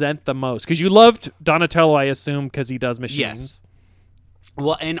you resent the most? Because you loved Donatello, I assume, because he does machines. Yes.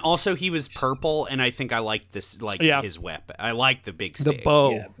 Well, and also he was purple, and I think I liked this, his weapon. I liked the big The stick.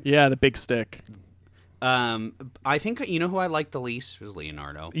 bow. Yeah, the big stick. I think who I liked the least was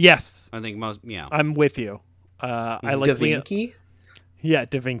Leonardo. Yes. I think most. Yeah. I'm with you. I like Da Vinci? Yeah,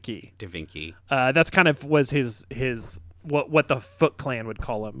 Da Vinci. Da Vinci. That's kind of was his what the Foot Clan would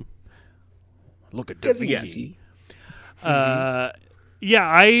call him. Look at Da Vinci. Yeah,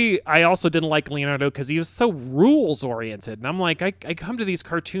 I also didn't like Leonardo because he was so rules oriented, and I'm like, I come to these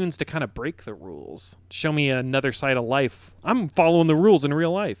cartoons to kind of break the rules, show me another side of life. I'm following the rules in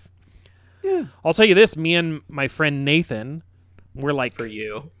real life. Yeah, I'll tell you this: me and my friend Nathan, we're like For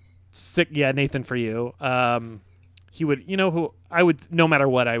you. sick. Yeah, Nathan, for you. He would, who I would, no matter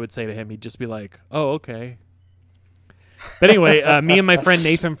what I would say to him, he'd just be like, "Oh, okay." But anyway, me and my friend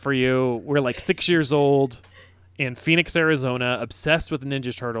Nathan, for you, we're like 6 years old. In Phoenix, Arizona, obsessed with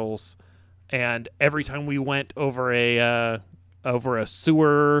Ninja Turtles, and every time we went over a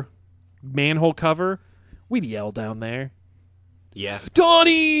sewer manhole cover, we'd yell down there, Yeah.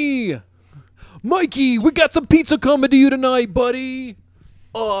 "Donnie! Mikey, we got some pizza coming to you tonight, buddy!"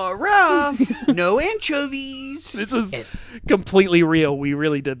 Ralph, no anchovies. This is completely real. We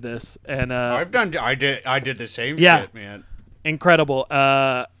really did this, and I did the same Yeah. shit, man. incredible.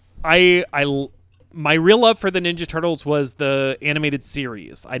 My real love for the Ninja Turtles was the animated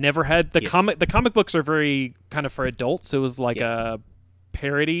series. I never had the comic. The comic books are very kind of for adults. It was like a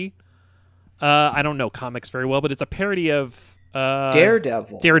parody. I don't know comics very well, but it's a parody of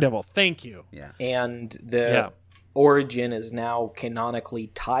Daredevil. Daredevil. Thank you. Yeah. And the origin is now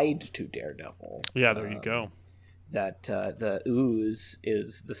canonically tied to Daredevil. Yeah, there you go. That the ooze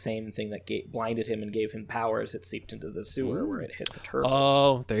is the same thing that blinded him and gave him powers. It seeped into the sewer where it hit the turtles.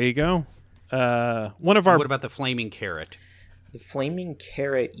 Oh, there you go. What about the flaming carrot? The flaming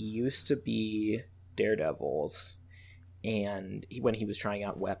carrot used to be Daredevil's, and when he was trying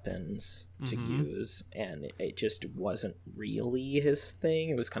out weapons to use, and it just wasn't really his thing.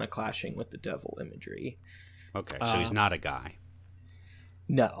 It was kind of clashing with the devil imagery. Okay, so he's not a guy.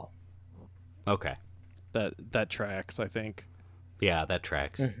 No. Okay. That tracks, I think. Yeah, that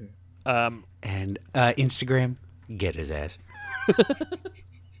tracks. Mm-hmm. And Instagram, get his ass.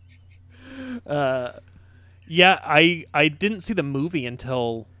 Yeah, I didn't see the movie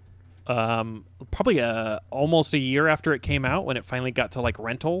until probably almost a year after it came out when it finally got to like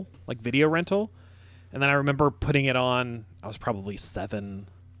rental, like video rental. And then I remember putting it on. I was probably 7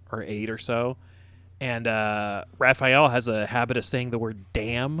 or 8 or so. And Raphael has a habit of saying the word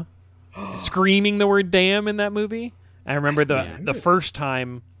damn, screaming the word damn in that movie. I remember the first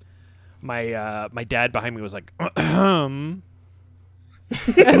time my dad behind me was like, and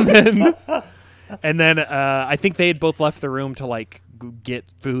then I think they had both left the room to like get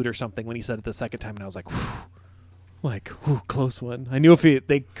food or something when he said it the second time, and I was like, whew, close one. I knew if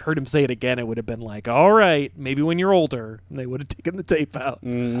they heard him say it again, it would have been like, all right, maybe when you're older, and they would have taken the tape out.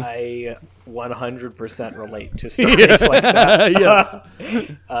 I 100% relate to stories like that. Yes.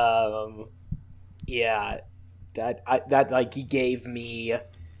 Yeah, that like he gave me.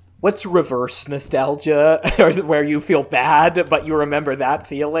 What's reverse nostalgia? Or is it where you feel bad but you remember that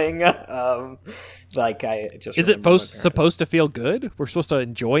feeling? Like I just is it supposed to feel good? We're supposed to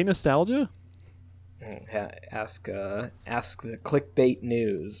enjoy nostalgia? Ask the clickbait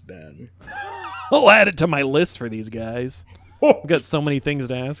news, Ben. I'll add it to my list for these guys. I've got so many things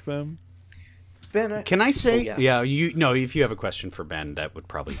to ask them. Ben, can I say? Oh, yeah. If you have a question for Ben, that would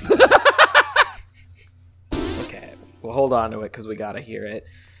probably be. Okay, we'll hold on to it because we gotta hear it.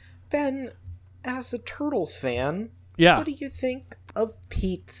 Ben, as a Turtles fan, yeah, what do you think of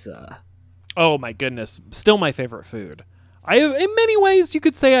pizza? Oh my goodness, still my favorite food. I have, in many ways, you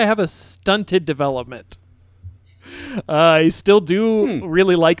could say I have a stunted development. I still do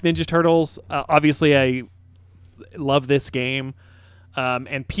really like Ninja Turtles. Obviously, I love this game.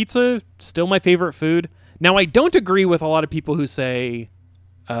 And pizza, still my favorite food. Now, I don't agree with a lot of people who say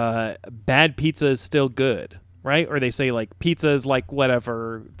bad pizza is still good, right? Or they say, like, pizza is like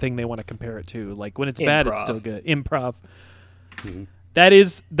whatever thing they want to compare it to. Like, when it's bad, it's still good. Improv. Mm-hmm.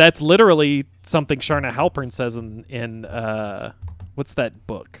 That's literally something Sharna Halpern says in what's that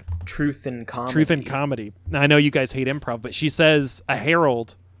book? Truth and Comedy. Truth and Comedy. Now, I know you guys hate improv, but she says a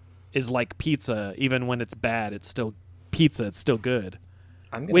Herald is like pizza. Even when it's bad, it's still pizza. It's still good.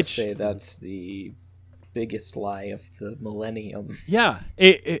 I'm going to say that's the biggest lie of the millennium. Yeah.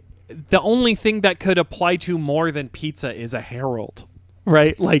 The only thing that could apply to more than pizza is a Herald,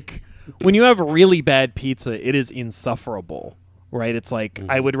 right? Like, when you have really bad pizza, it is insufferable. Right, it's like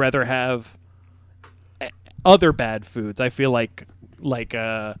I would rather have other bad foods. I feel like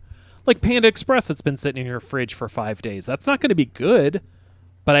Panda Express that's been sitting in your fridge for 5 days. That's not going to be good,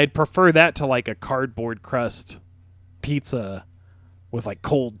 but I'd prefer that to like a cardboard crust pizza with like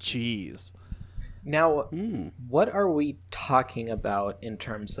cold cheese. Now, what are we talking about in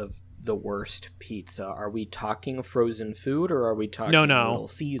terms of the worst pizza? Are we talking frozen food or are we talking Little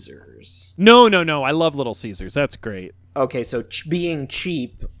Caesars? No. I love Little Caesars. That's great. Okay, so being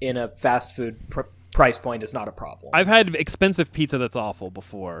cheap in a fast food price point is not a problem. I've had expensive pizza that's awful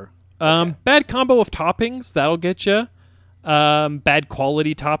before. Bad combo of toppings, that'll get you. Bad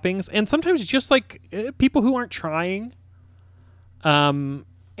quality toppings. And sometimes just like people who aren't trying. And,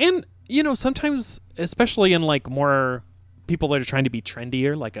 sometimes, especially in like more people that are trying to be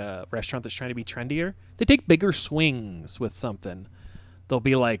trendier, like a restaurant that's trying to be trendier, they take bigger swings with something. They'll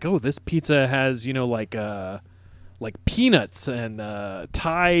be like, oh, this pizza has, like peanuts and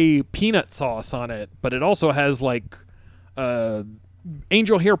Thai peanut sauce on it, but it also has like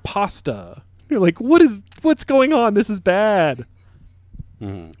angel hair pasta. You're like, what's going on? This is bad.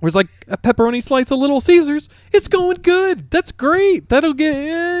 Whereas like a pepperoni slice of Little Caesars, it's going good. That's great. That'll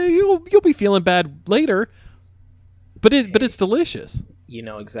get you'll be feeling bad later, but it's delicious. You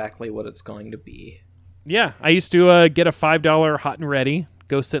know exactly what it's going to be. Yeah, I used to get a $5 hot and ready,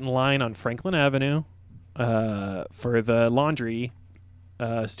 go sit in line on Franklin Avenue. For the laundry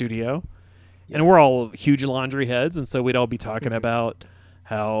studio. Yes. And we're all huge laundry heads, and so we'd all be talking about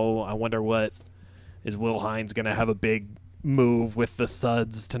how I wonder what is Will Hines going to have a big move with the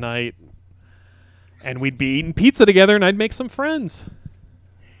Suds tonight. And we'd be eating pizza together, and I'd make some friends.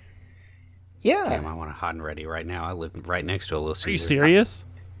 Yeah. Damn, I want a hot and ready right now. I live right next to a Little Caesar. Are you serious?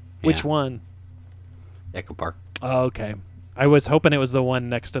 Yeah. Which one? Echo Park. Oh, okay. I was hoping it was the one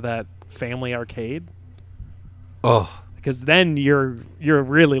next to that family arcade. Oh, because then you're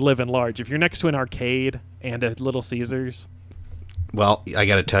really living large. If you're next to an arcade and a Little Caesars. Well, I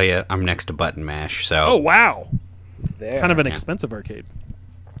got to tell you, I'm next to Button Mash, so. Oh wow, it's there. Kind of an expensive arcade.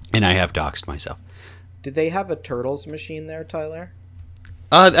 And I have doxed myself. Did they have a Turtles machine there, Tyler?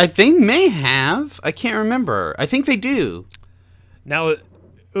 They may have. I can't remember. I think they do. Now,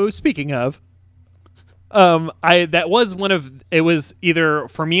 speaking of. It was either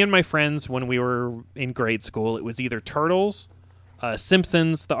for me and my friends when we were in grade school, it was either Turtles,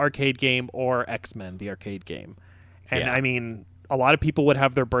 Simpsons, the arcade game, or X-Men, the arcade game. And I mean, a lot of people would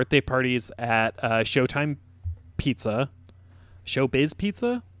have their birthday parties at Showtime Pizza, Showbiz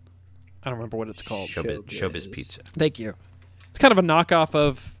Pizza. I don't remember what it's called. Showbiz Pizza. Thank you. It's kind of a knockoff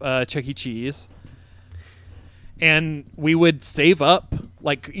of Chuck E. Cheese. And we would save up.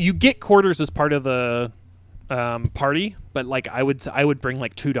 Like, you get quarters as part of the party, but like I would bring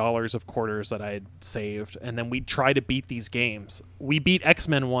like $2 of quarters that I had saved, and then we'd try to beat these games. We beat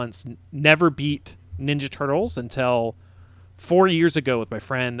X-Men once, never beat Ninja Turtles until 4 years ago with my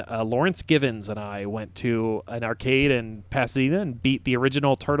friend Lawrence Givens, and I went to an arcade in Pasadena and beat the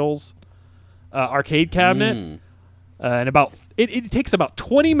original Turtles arcade cabinet. And it takes about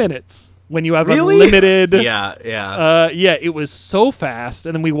 20 minutes when you have unlimited. Yeah. It was so fast,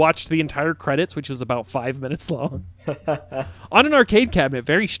 and then we watched the entire credits, which was about 5 minutes long, on an arcade cabinet.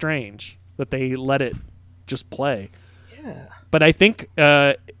 Very strange that they let it just play. Yeah. But I think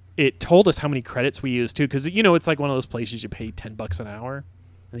it told us how many credits we used too, because it's like one of those places you pay $10 an hour,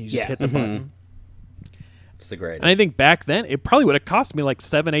 and you just hit the button. It's the greatest. And I think back then it probably would have cost me like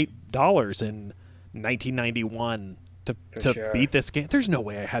 $7-8 in 1991 to beat this game. There's no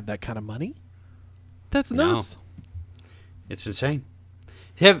way I had that kind of money. That's nuts. No. It's insane.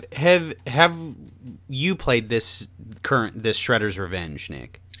 Have you played this Shredder's Revenge,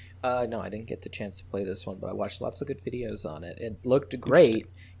 Nick? No, I didn't get the chance to play this one, but I watched lots of good videos on it. It looked great.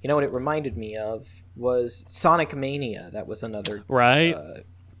 You know what it reminded me of was Sonic Mania. That was another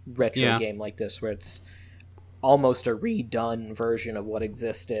retro game like this, where it's almost a redone version of what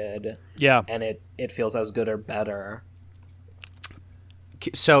existed. Yeah. And it feels as good or better.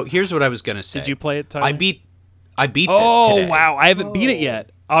 So here's what I was gonna say. Did you play it, Tyler? I beat this today. Oh wow, I haven't beat it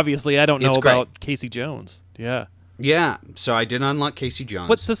yet. Obviously, I don't know about Casey Jones. Yeah. Yeah. So I did unlock Casey Jones.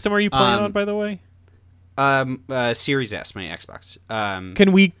 What system are you playing on, by the way? Series S, my Xbox.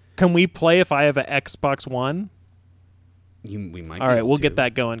 Can we play if I have an Xbox One? We might. All right, we'll get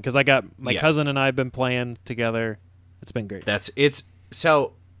that going, because I got my cousin and I have been playing together. It's been great.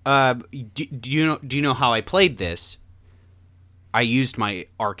 So. Do you know how I played this? I used my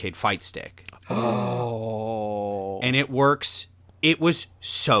arcade fight stick. Oh. And it works. It was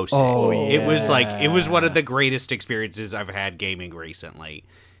so sick. Oh, yeah. It was one of the greatest experiences I've had gaming recently.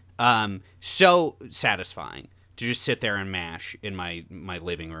 So satisfying to just sit there and mash in my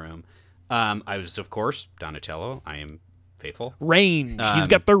living room. I was, of course, Donatello. I am faithful. Range. He's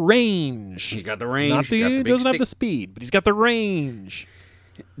got the range. He Doesn't have the speed, but he's got the range.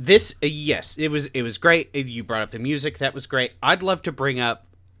 This, yes, it was great. You brought up the music. That was great. I'd love to bring up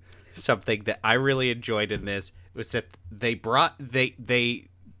something that I really enjoyed in this. Was that they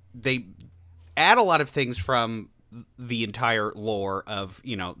add a lot of things from the entire lore of,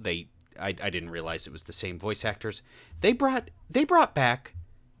 I didn't realize it was the same voice actors. They brought back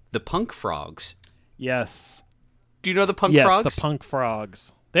the Punk Frogs. Yes. Do you know the Punk Yes, Frogs? the Punk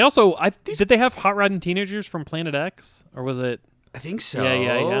Frogs. They also, did they have Hot Rod and Teenagers from Planet X, or was it? I think so.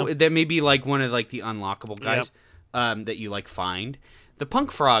 Yeah. That may be like one of like the unlockable guys that you like find. The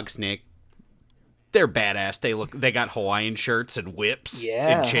Punk Frogs, Nick, they're badass. They got Hawaiian shirts and whips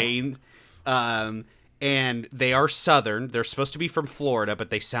and chains. And they are Southern. They're supposed to be from Florida,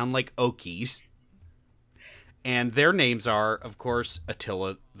 but they sound like Okies. And their names are, of course,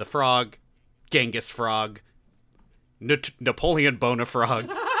 Attila the Frog, Genghis Frog, Napoleon Bonafrog,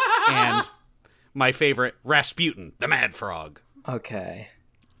 and my favorite, Rasputin, the Mad Frog. Okay.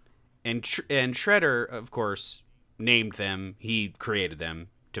 And Shredder, of course, named them. He created them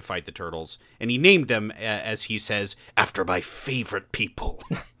to fight the Turtles. And he named them, as he says, after my favorite people.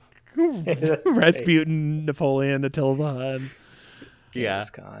 Rasputin, Napoleon, Attila the Hun. Yeah.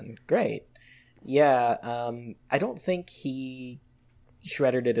 Great. Yeah, I don't think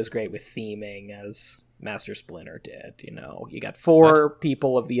Shredder did as great with theming as Master Splinter did. You got four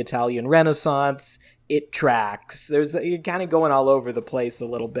people of the Italian Renaissance. It tracks. You're kind of going all over the place a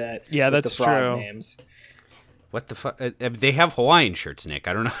little bit. Yeah, with that's the frog true. Names. What the fuck? They have Hawaiian shirts, Nick.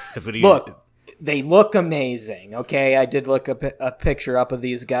 I don't know if it. Look, they look amazing. Okay, I did look a picture up of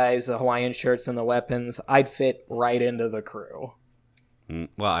these guys, the Hawaiian shirts and the weapons. I'd fit right into the crew.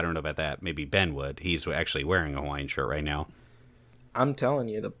 Well, I don't know about that. Maybe Ben would. He's actually wearing a Hawaiian shirt right now. I'm telling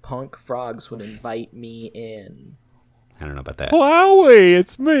you, the Punk Frogs would invite me in. I don't know about that. Wowie,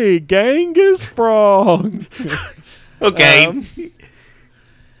 it's me, Genghis Frog. Okay.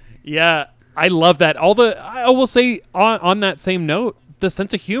 Yeah, I love that. I will say on that same note, the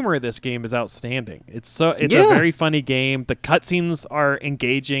sense of humor of this game is outstanding. It's a very funny game. The cutscenes are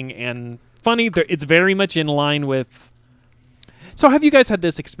engaging and funny. It's very much in line with. So have you guys had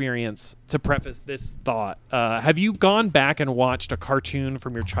this experience, to preface this thought? Have you gone back and watched a cartoon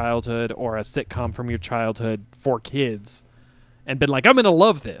from your childhood or a sitcom from your childhood for kids and been like, I'm gonna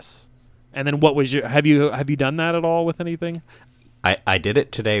love this. And then what was your have you done that at all with anything? I did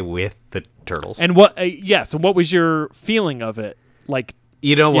it today with the turtles. And what yes, and what was your feeling of it? Like,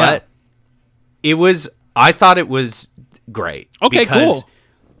 you know what? I thought it was great. Okay, cool.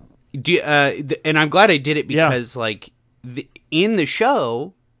 And I'm glad I did it because like in the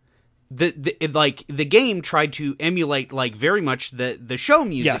show, the game tried to emulate like very much the show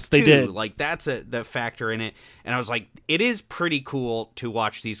music. Yes, they too. did. Like that's the factor in it. And I was like, it is pretty cool to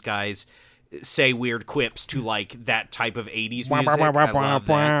watch these guys say weird quips to like that type of 80s music. I love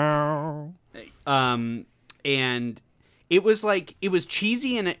that. And it was like it was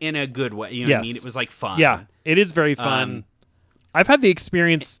cheesy in a good way. You know what I mean? It was like fun. Yeah, it is very fun. I've had the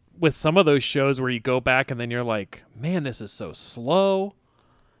experience with some of those shows where you go back and then you're like, man, this is so slow.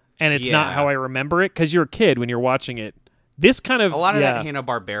 And it's not how I remember it, because you're a kid when you're watching it. This kind of... A lot of that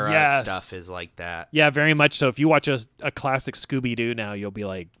Hanna-Barbera stuff is like that. Yeah, very much so. If you watch a classic Scooby-Doo now, you'll be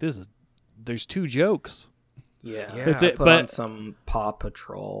like, there's 2 jokes. Yeah. That's I put on some Paw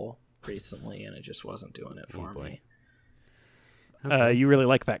Patrol recently, and it just wasn't doing it for me. Okay. You really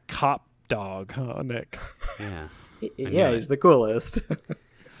like that cop dog, huh, Nick? Yeah. Yeah, he's the coolest.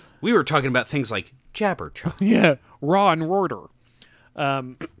 We were talking about things like Jabberjaw. Yeah, Raw and Rorter.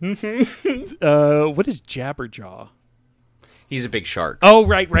 What is Jabberjaw? He's a big shark. Oh,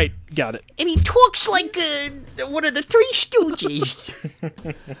 right. Got it. And he talks like one of the Three Stooges.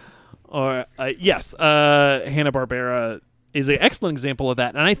 Or yes, Hanna-Barbera is an excellent example of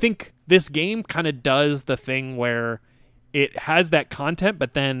that. And I think this game kind of does the thing where it has that content,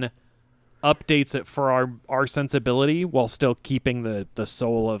 but then updates it for our sensibility while still keeping the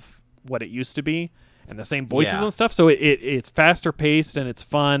soul of what it used to be and the same voices and stuff. So it's faster paced and it's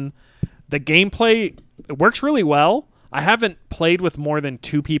fun. The gameplay, it works really well. I haven't played with more than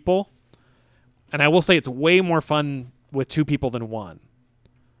 2 people, and I will say it's way more fun with 2 people than 1.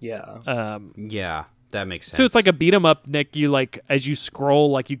 Yeah. Yeah, that makes sense. So it's like a beat 'em up, Nick. You like, as you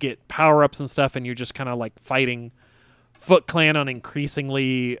scroll, like you get power ups and stuff, and you're just kind of like fighting Foot Clan on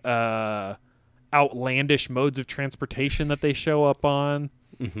increasingly outlandish modes of transportation that they show up on.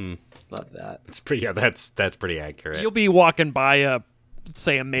 Mm-hmm. Love that. It's pretty. Yeah, that's pretty accurate. You'll be walking by a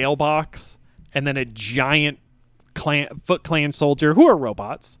mailbox, and then a giant Foot Clan soldier, who are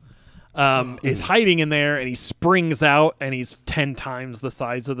robots, is hiding in there, and he springs out, and he's 10 times the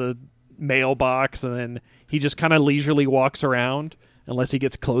size of the mailbox, and then he just kind of leisurely walks around unless he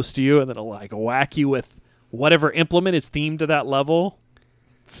gets close to you, and then he'll like whack you with whatever implement is themed to that level.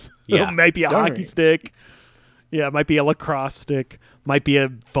 Yeah. It might be a hockey stick. Yeah, it might be a lacrosse stick. Might be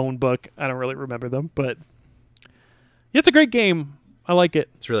a phone book. I don't really remember them, but it's a great game. I like it.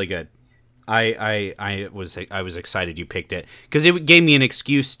 It's really good. I was excited you picked it because it gave me an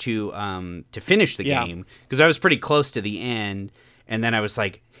excuse to finish the game, because I was pretty close to the end, and then I was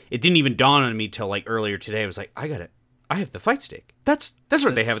like, it didn't even dawn on me till like earlier today. I was like, I got it. I have the fight stick. That's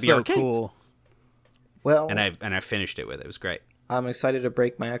what they have at the arcade. Cool. Well, and I finished it with it. It was great. I'm excited to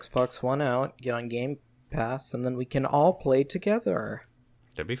break my Xbox One out, get on Game Pass, and then we can all play together.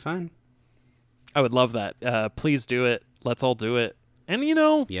 That'd be fun. I would love that. Please do it. Let's all do it. And,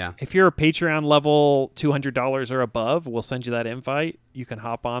 if you're a Patreon level $200 or above, we'll send you that invite. You can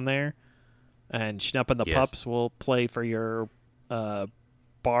hop on there, and Schnupp and the Pups will play for your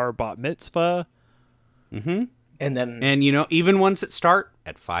bar bat mitzvah. Mm-hmm. And even ones that start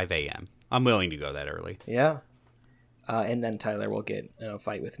at 5 a.m. I'm willing to go that early. Yeah. And then Tyler will get in a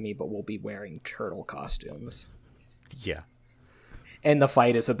fight with me, but we'll be wearing turtle costumes. Yeah. And the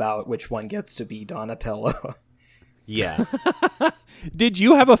fight is about which one gets to be Donatello. Yeah. Did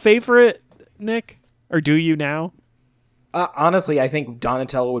you have a favorite, Nick? Or do you now? Honestly, I think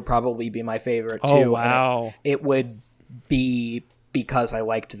Donatello would probably be my favorite, too. Oh, wow. It would be because I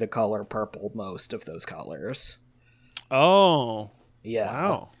liked the color purple most of those colors. Oh. Yeah.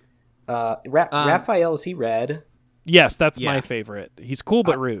 Wow. Raphael, is he red? Yes, that's my favorite. He's cool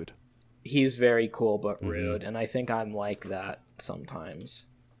but rude. He's very cool but rude, and I think I'm like that sometimes.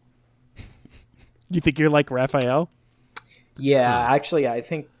 You think you're like Raphael? Yeah, actually, I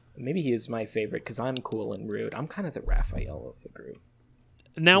think maybe he is my favorite because I'm cool and rude. I'm kind of the Raphael of the group.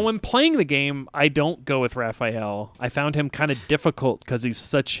 Now, when playing the game, I don't go with Raphael. I found him kind of difficult because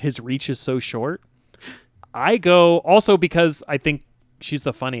his reach is so short. I go also because I think she's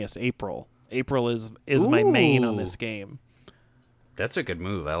the funniest, April. April is my main on this game. That's a good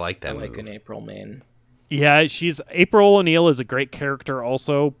move. I like that move. I like an April main. Yeah, April O'Neil is a great character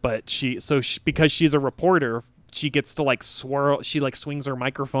also, but because she's a reporter, she gets to like swirl. She like swings her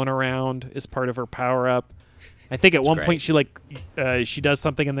microphone around as part of her power up. I think at one point she does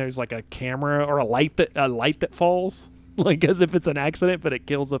something and there's like a camera or a light that falls. like as if it's an accident, but it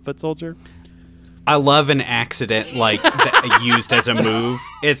kills a foot soldier. I love an accident like used as a move.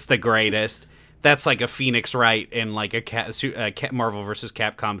 It's the greatest. That's like a Phoenix Wright in like a Marvel vs.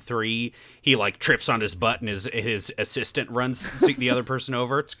 Capcom 3. He like trips on his butt and his assistant runs the other person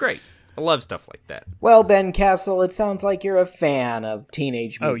over. It's great. I love stuff like that. Well, Ben Cassil, it sounds like you're a fan of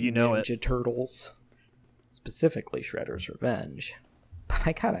Teenage Mutant Ninja Turtles. Specifically Shredder's Revenge. But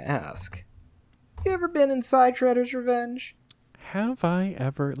I gotta ask, you ever been inside Shredder's Revenge? Have I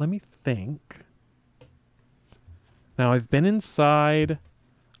ever? Let me think. Now, I've been inside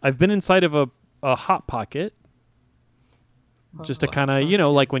of a Hot Pocket. Just to kind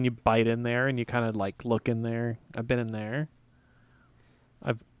of, like when you bite in there and you kind of like look in there. I've been in there.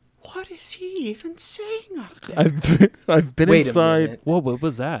 What is he even saying up there? I've been Wait inside. a minute. Whoa, what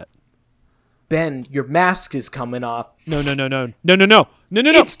was that? Ben, your mask is coming off. No.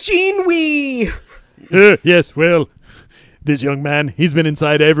 It's Gene-Wii! Yes, well, this young man, he's been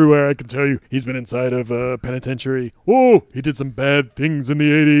inside everywhere, I can tell you. He's been inside of a penitentiary. Oh, he did some bad things in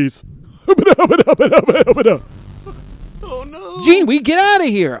the 80s. Oh, no. Gene-Wii, get out of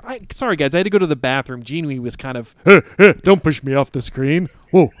here! Sorry, guys, I had to go to the bathroom. Gene-Wii was kind of, don't push me off the screen.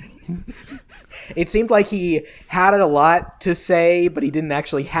 Whoa. It seemed like he had a lot to say, but he didn't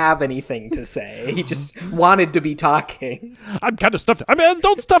actually have anything to say. He just wanted to be talking. I'm kind of stuffed.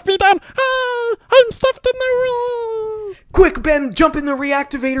 Don't stuff me down. I'm stuffed in the... Quick, Ben, jump in the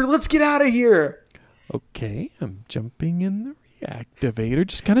reactivator. Let's get out of here. Okay, I'm jumping in the reactivator.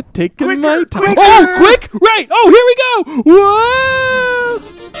 Just kind of taking Quicker, my time. quicker! Oh, quick! Right! Oh, here we go! Whoa!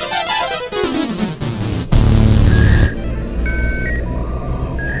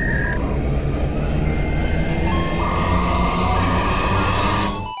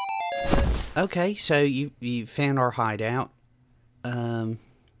 Okay, so you found our hideout. Okay.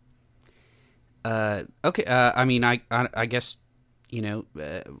 I mean, I guess,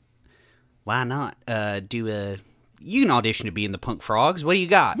 why not you can audition to be in the Punk Frogs. What do you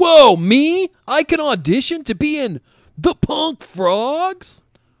got? Whoa, me? I can audition to be in the Punk Frogs?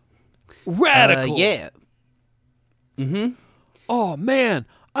 Radical. Yeah. Mm-hmm. Oh, man,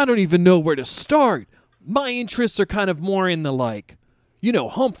 I don't even know where to start. My interests are kind of more in the,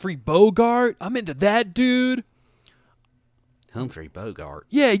 Humphrey Bogart. I'm into that dude. Humphrey Bogart.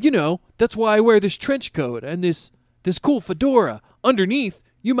 Yeah, that's why I wear this trench coat and this cool fedora. Underneath,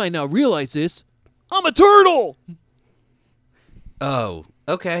 you might not realize this, I'm a turtle! Oh,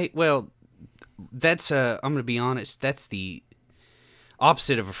 okay. Well, that's, I'm going to be honest, that's the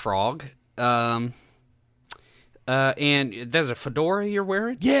opposite of a frog. And there's a fedora you're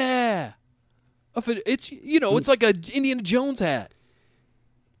wearing? Yeah! It's, it's like a Indiana Jones hat.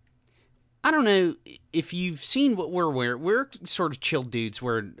 I don't know if you've seen what we're wearing. We're sort of chill dudes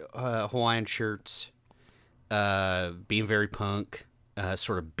wearing Hawaiian shirts, being very punk,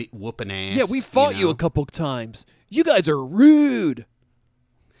 sort of whooping ass. Yeah, we fought you a couple times. You guys are rude.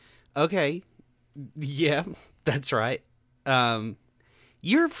 Okay. Yeah, that's right.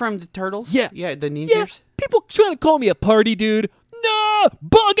 You're from the Turtles? Yeah. Yeah, the Ninjas? Yeah, people trying to call me a party dude. No!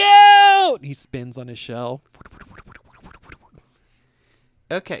 Bug out! He spins on his shell.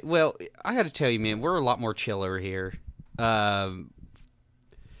 Okay, well, I got to tell you, man, we're a lot more chiller here. I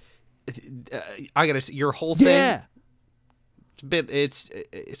got to say, your whole thing. Yeah. It's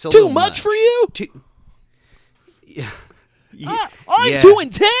a Too little much for you? Yeah. I'm too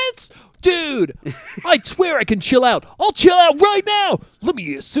intense? Dude, I swear I can chill out. I'll chill out right now. Let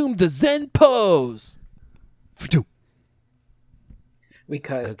me assume the Zen pose. We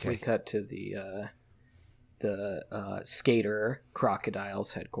cut to the skater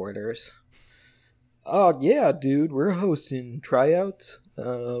crocodiles headquarters. Oh yeah, dude, we're hosting tryouts.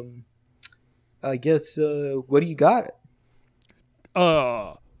 I guess what do you got?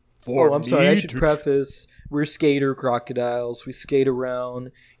 I'm sorry, I should preface, we're skater crocodiles. We skate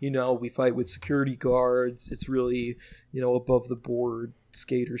around, we fight with security guards. It's really, above the board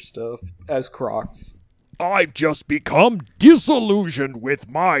skater stuff as crocs. I've just become disillusioned with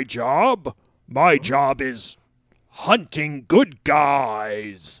my job. My job is hunting good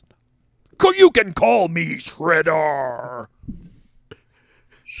guys. You can call me Shredder.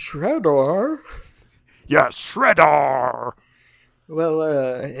 Shredder? Yes, Shredder.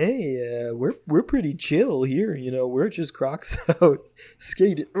 Well, hey, we're pretty chill here. We're just crocs out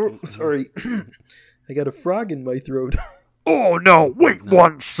skating. Oh, sorry, I got a frog in my throat. Oh no! Wait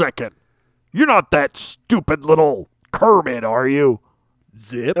 1 second. You're not that stupid little Kermit, are you?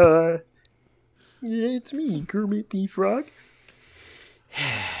 Zip. Yeah, it's me, Kermit the Frog.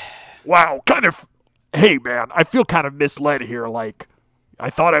 Wow, hey man, I feel kind of misled here. Like, I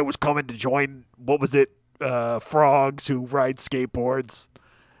thought I was coming to join, what was it, frogs who ride skateboards.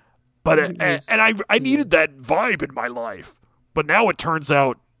 But I needed that vibe in my life. But now it turns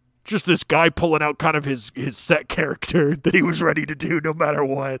out just this guy pulling out kind of his set character that he was ready to do no matter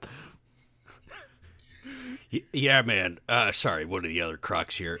what. Yeah, man. Sorry, one of the other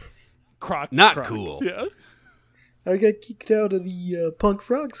crocs here. Not Crocs, cool. Yeah. I got kicked out of the Punk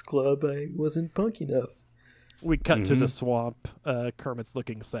Frogs Club. I wasn't punk enough. We cut to the swamp. Kermit's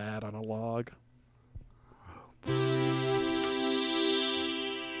looking sad on a log.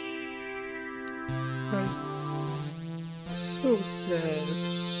 So sad.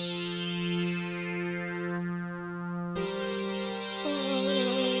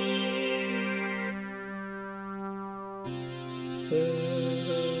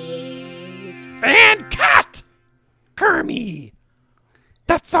 And cut! Kermie!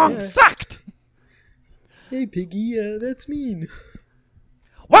 That song sucked! Hey, Piggy, that's mean.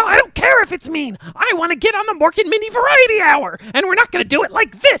 Well, I don't care if it's mean. I want to get on the Mork and Minnie Variety Hour, and we're not going to do it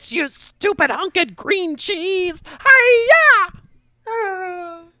like this, you stupid hunk of green cheese. Hi-ya!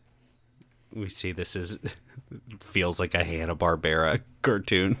 We see this is feels like a Hanna-Barbera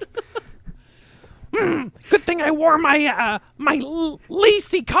cartoon. Good thing I wore my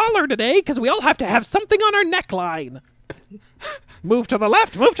lacy collar today, because we all have to have something on our neckline. Move to the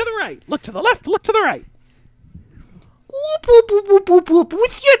left, move to the right. Look to the left, look to the right. Whoop, whoop, whoop, whoop, whoop, whoop.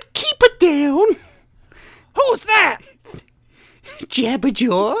 With your keep it down. Who's that?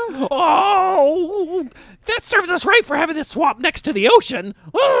 Jabberjaw. Oh, that serves us right for having this swamp next to the ocean.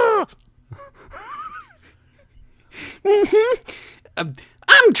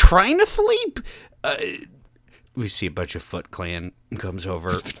 I'm trying to sleep. We see a bunch of Foot Clan comes over.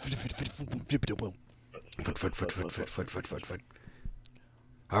 Foot.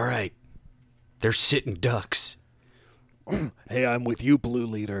 All right. They're sitting ducks. Hey, I'm with you, Blue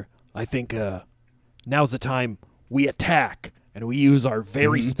Leader. I think now's the time we attack, and we use our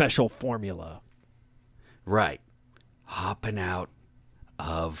very special formula. Right. Hopping out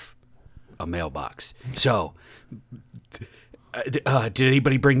of a mailbox. So, did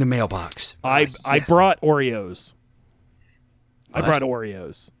anybody bring the mailbox? I brought Oreos. I brought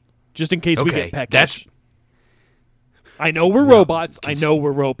Oreos. Just in case we get pecked. I know we're robots. I know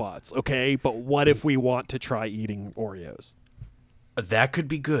we're robots, okay? But what if we want to try eating Oreos? That could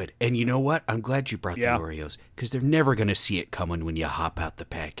be good. And you know what? I'm glad you brought the Oreos, because they're never going to see it coming when you hop out the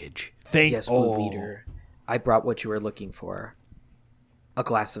package. Yes, Blue Leader. I brought what you were looking for. A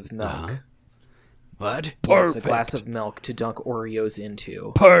glass of milk. What? Yes, a glass of milk to dunk Oreos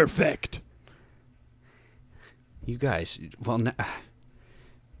into. Perfect. You guys, well,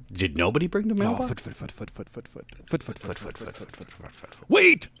 did nobody bring the mailbox? Foot.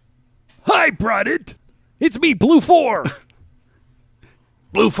 Wait! I brought it! It's me, Blue 4!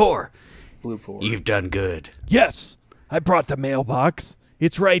 Blue 4! Blue 4. You've done good. Yes, I brought the mailbox.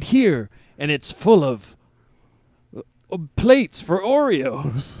 It's right here, and it's full of plates for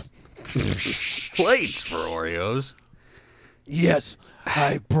Oreos. Plates for Oreos? Yes,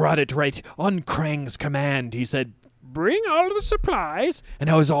 I brought it right on Krang's command. He said, bring all the supplies. And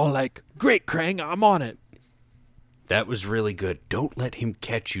I was all like, great, Krang, I'm on it. That was really good. Don't let him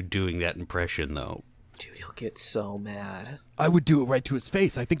catch you doing that impression, though. Dude, he'll get so mad. I would do it right to his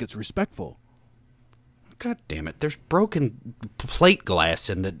face. I think it's respectful. God damn it. There's broken plate glass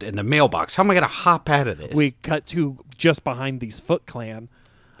in the mailbox. How am I going to hop out of this? We cut to just behind these Foot Clan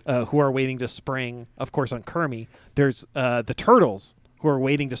who are waiting to spring, of course, on Kermie. There's the Turtles who are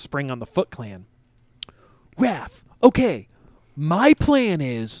waiting to spring on the Foot Clan. Raph, okay, my plan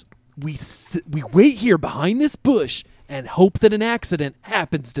is we wait here behind this bush and hope that an accident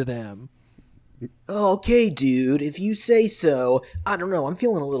happens to them. Okay, dude, if you say so. I don't know, I'm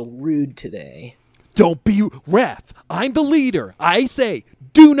feeling a little rude today. Don't be Raph. I'm the leader. I say,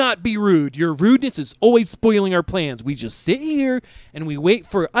 do not be rude. Your rudeness is always spoiling our plans. We just sit here and we wait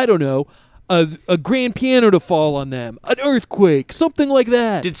for, I don't know, a grand piano to fall on them, an earthquake, something like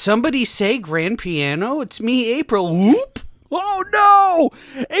that. Did somebody say grand piano? It's me, April. Whoop! Oh no!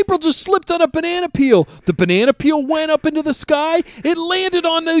 April just slipped on a banana peel. The banana peel went up into the sky. It landed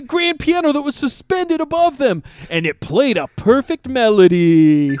on the grand piano that was suspended above them, and it played a perfect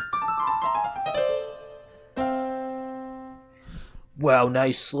melody. Wow,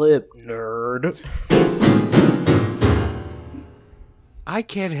 nice slip, nerd. I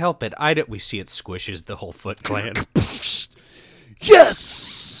can't help it. We see it squishes the whole Foot Clan.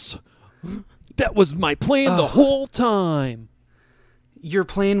 Yes! That was my plan the whole time. Your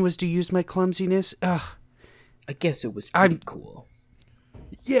plan was to use my clumsiness? Ugh. I guess it was pretty cool.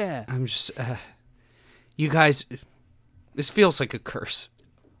 Yeah. I'm just... you guys... This feels like a curse.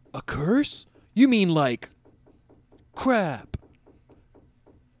 A curse? You mean like crap.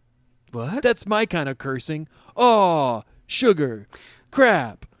 What? That's my kind of cursing. Oh, sugar,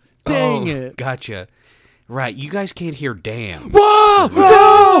 crap, dang it. Gotcha. Right, you guys can't hear damn. Whoa!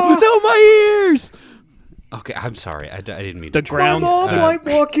 No, my ears! Okay, I'm sorry. I didn't mean The to. ground, might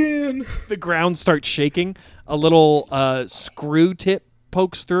walk in. the ground starts shaking. A little screw tip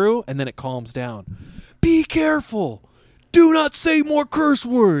pokes through, and then it calms down. Be careful. Do not say more curse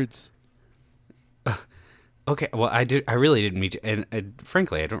words. Okay, well, I really didn't mean to, and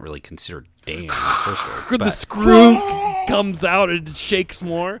frankly, I don't really consider damn a curse word. The But screw comes out and it shakes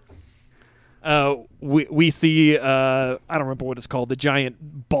more. We see I don't remember what it's called, the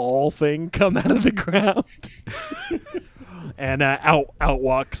giant ball thing come out of the ground, and out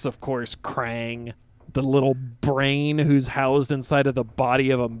walks, of course, Krang, the little brain who's housed inside of the body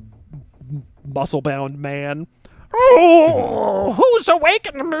of a muscle-bound man. Oh, who's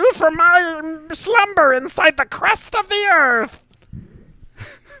awakened me from my slumber inside the crust of the earth?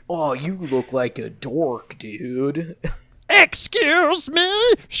 Oh, you look like a dork, dude. Excuse me?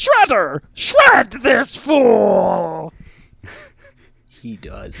 Shredder! Shred this fool! He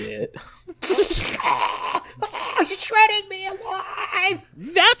does it. He's shredding me alive!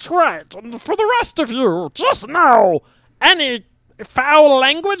 That's right, and for the rest of you, just know, any foul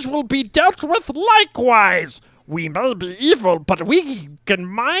language will be dealt with likewise. We may be evil, but we can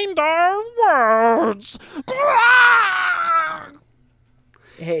mind our words.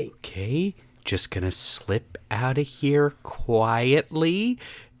 Hey, okay, just gonna slip out of here quietly.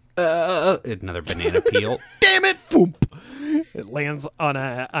 Another banana peel. Damn it! Boom. It lands on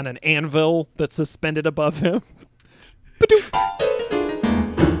an anvil that's suspended above him. Ba-doop.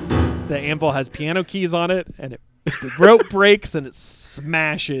 The anvil has piano keys on it, and the rope breaks and it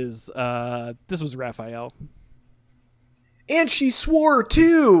smashes. This was Raphael. and she swore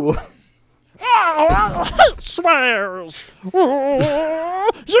too. Oh, swears. Oh,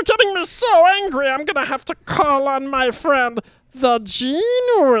 you're getting me so angry, I'm gonna have to call on my friend, the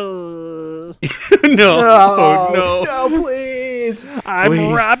Gene-Wii. No, No, please. I'm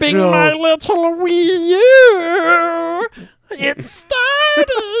Please, robbing no. my little Wii U. It's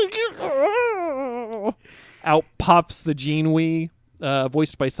starting. Oh. Out pops the Gene-Wii,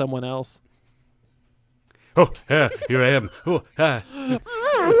 voiced by someone else. Oh, here I am. Oh,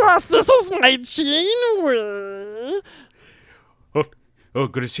 Yes, this is my Gene-Wii. oh,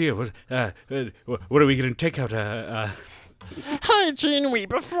 good to see you. What are we going to take out? Hey, Gene-Wii,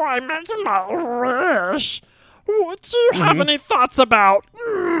 before I make my wish, do you have any thoughts about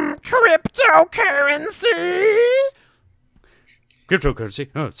cryptocurrency? Cryptocurrency?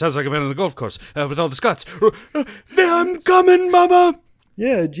 Oh, sounds like a man on the golf course with all the Scots. I'm coming, Mama!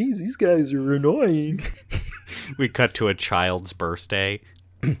 Yeah, geez, these guys are annoying. We cut to a child's birthday.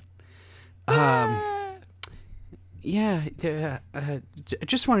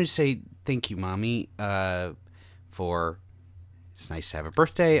 Just wanted to say thank you, Mommy, for it's nice to have a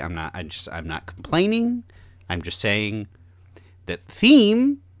birthday. I'm not complaining. I'm just saying that the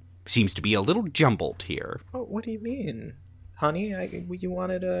theme seems to be a little jumbled here. Oh, what do you mean? Honey, you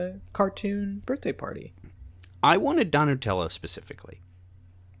wanted a cartoon birthday party. I wanted Donatello specifically.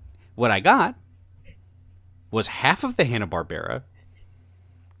 What I got was half of the Hanna-Barbera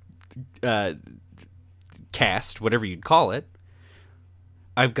cast, whatever you'd call it.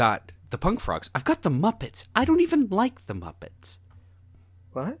 I've got the Punk Frogs. I've got the Muppets. I don't even like the Muppets.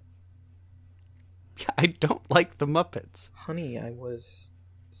 What? I don't like the Muppets. Honey, I was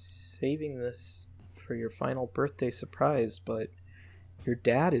saving this for your final birthday surprise, but your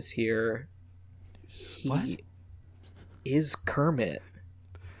dad is here. What? He is Kermit.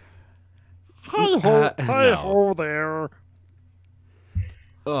 Hi-ho there.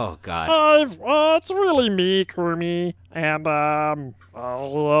 Oh, God. It's really me, Kermie, and I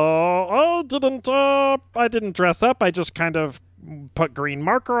didn't dress up. I just kind of put green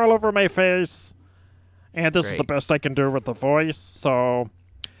marker all over my face, and this is the Great. best I can do with the voice. So,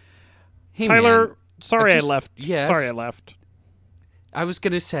 Hey, Tyler, man, sorry I just- left. yes. Sorry I left. I was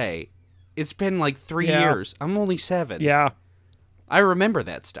going to say, it's been like 3 Yeah. years. I'm only 7. Yeah, I remember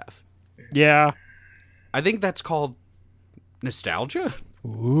that stuff. yeah. I think that's called nostalgia.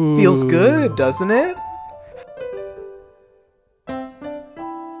 Feels good, doesn't it?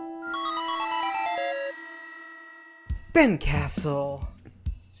 Ben Cassil,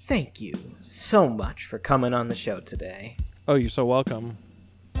 thank you so much for coming on the show today. Oh, you're so welcome.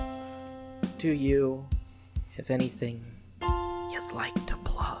 Do you have anything you'd like to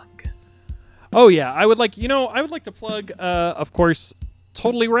plug? Oh yeah, I would like to plug, of course,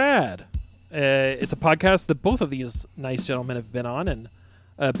 Totally Rad. It's a podcast that both of these nice gentlemen have been on and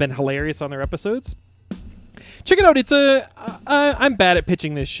been hilarious on their episodes. check it out. It's I'm bad at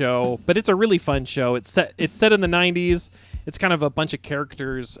pitching this show, but it's a really fun show. It's set in the 90s. It's kind of a bunch of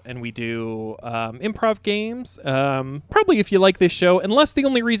characters, and we do improv games. Probably if you like this show, unless the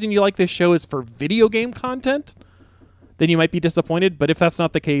only reason you like this show is for video game content, then you might be disappointed. But if that's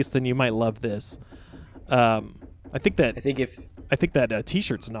not the case, then you might love this. I think that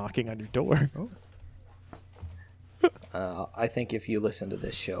T-shirt's knocking on your door. I think if you listen to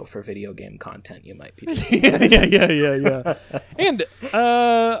this show for video game content, you might be. yeah. And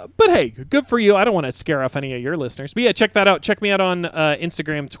but hey, good for you. I don't want to scare off any of your listeners, but yeah, check that out. Check me out on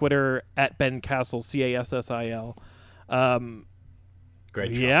Instagram, Twitter at Ben Cassil, Cassil.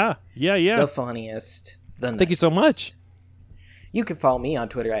 Great job. Yeah. The funniest. Thank you so much. You can follow me on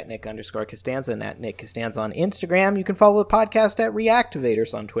Twitter at Nick_Costanza and at Nick Costanza on Instagram. You can follow the podcast at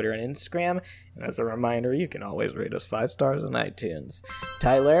Reactivators on Twitter and Instagram. And as a reminder, you can always rate us 5 stars on iTunes.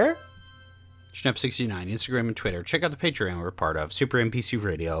 Tyler? Schnepp69, Instagram and Twitter. Check out the Patreon we're part of, Super NPC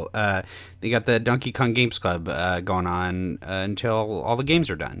Radio. They got the Donkey Kong Games Club going on until all the games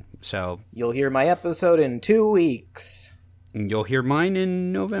are done. So you'll hear my episode in 2 weeks. And you'll hear mine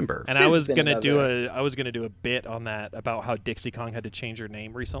in November. And I was gonna do a bit on that about how Dixie Kong had to change her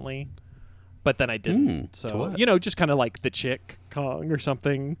name recently, but then I didn't. So just kind of like the chick Kong or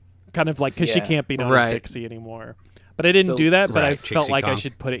something, kind of like because she can't be known as Dixie anymore. But I didn't do that. But I felt like I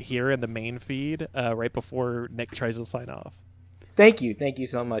should put it here in the main feed right before Nick tries to sign off. Thank you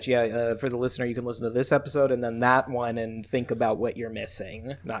so much. Yeah, for the listener, you can listen to this episode and then that one and think about what you're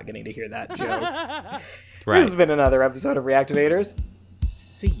missing. Not getting to hear that joke. Right. This has been another episode of Reactivators.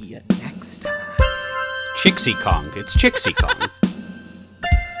 See you next time. Chixie Kong. It's Chixie Kong.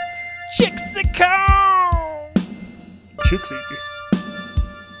 Chixie Kong! Chixie.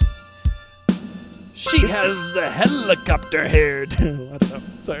 She has a helicopter hair too. I don't know.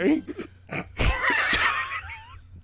 Sorry.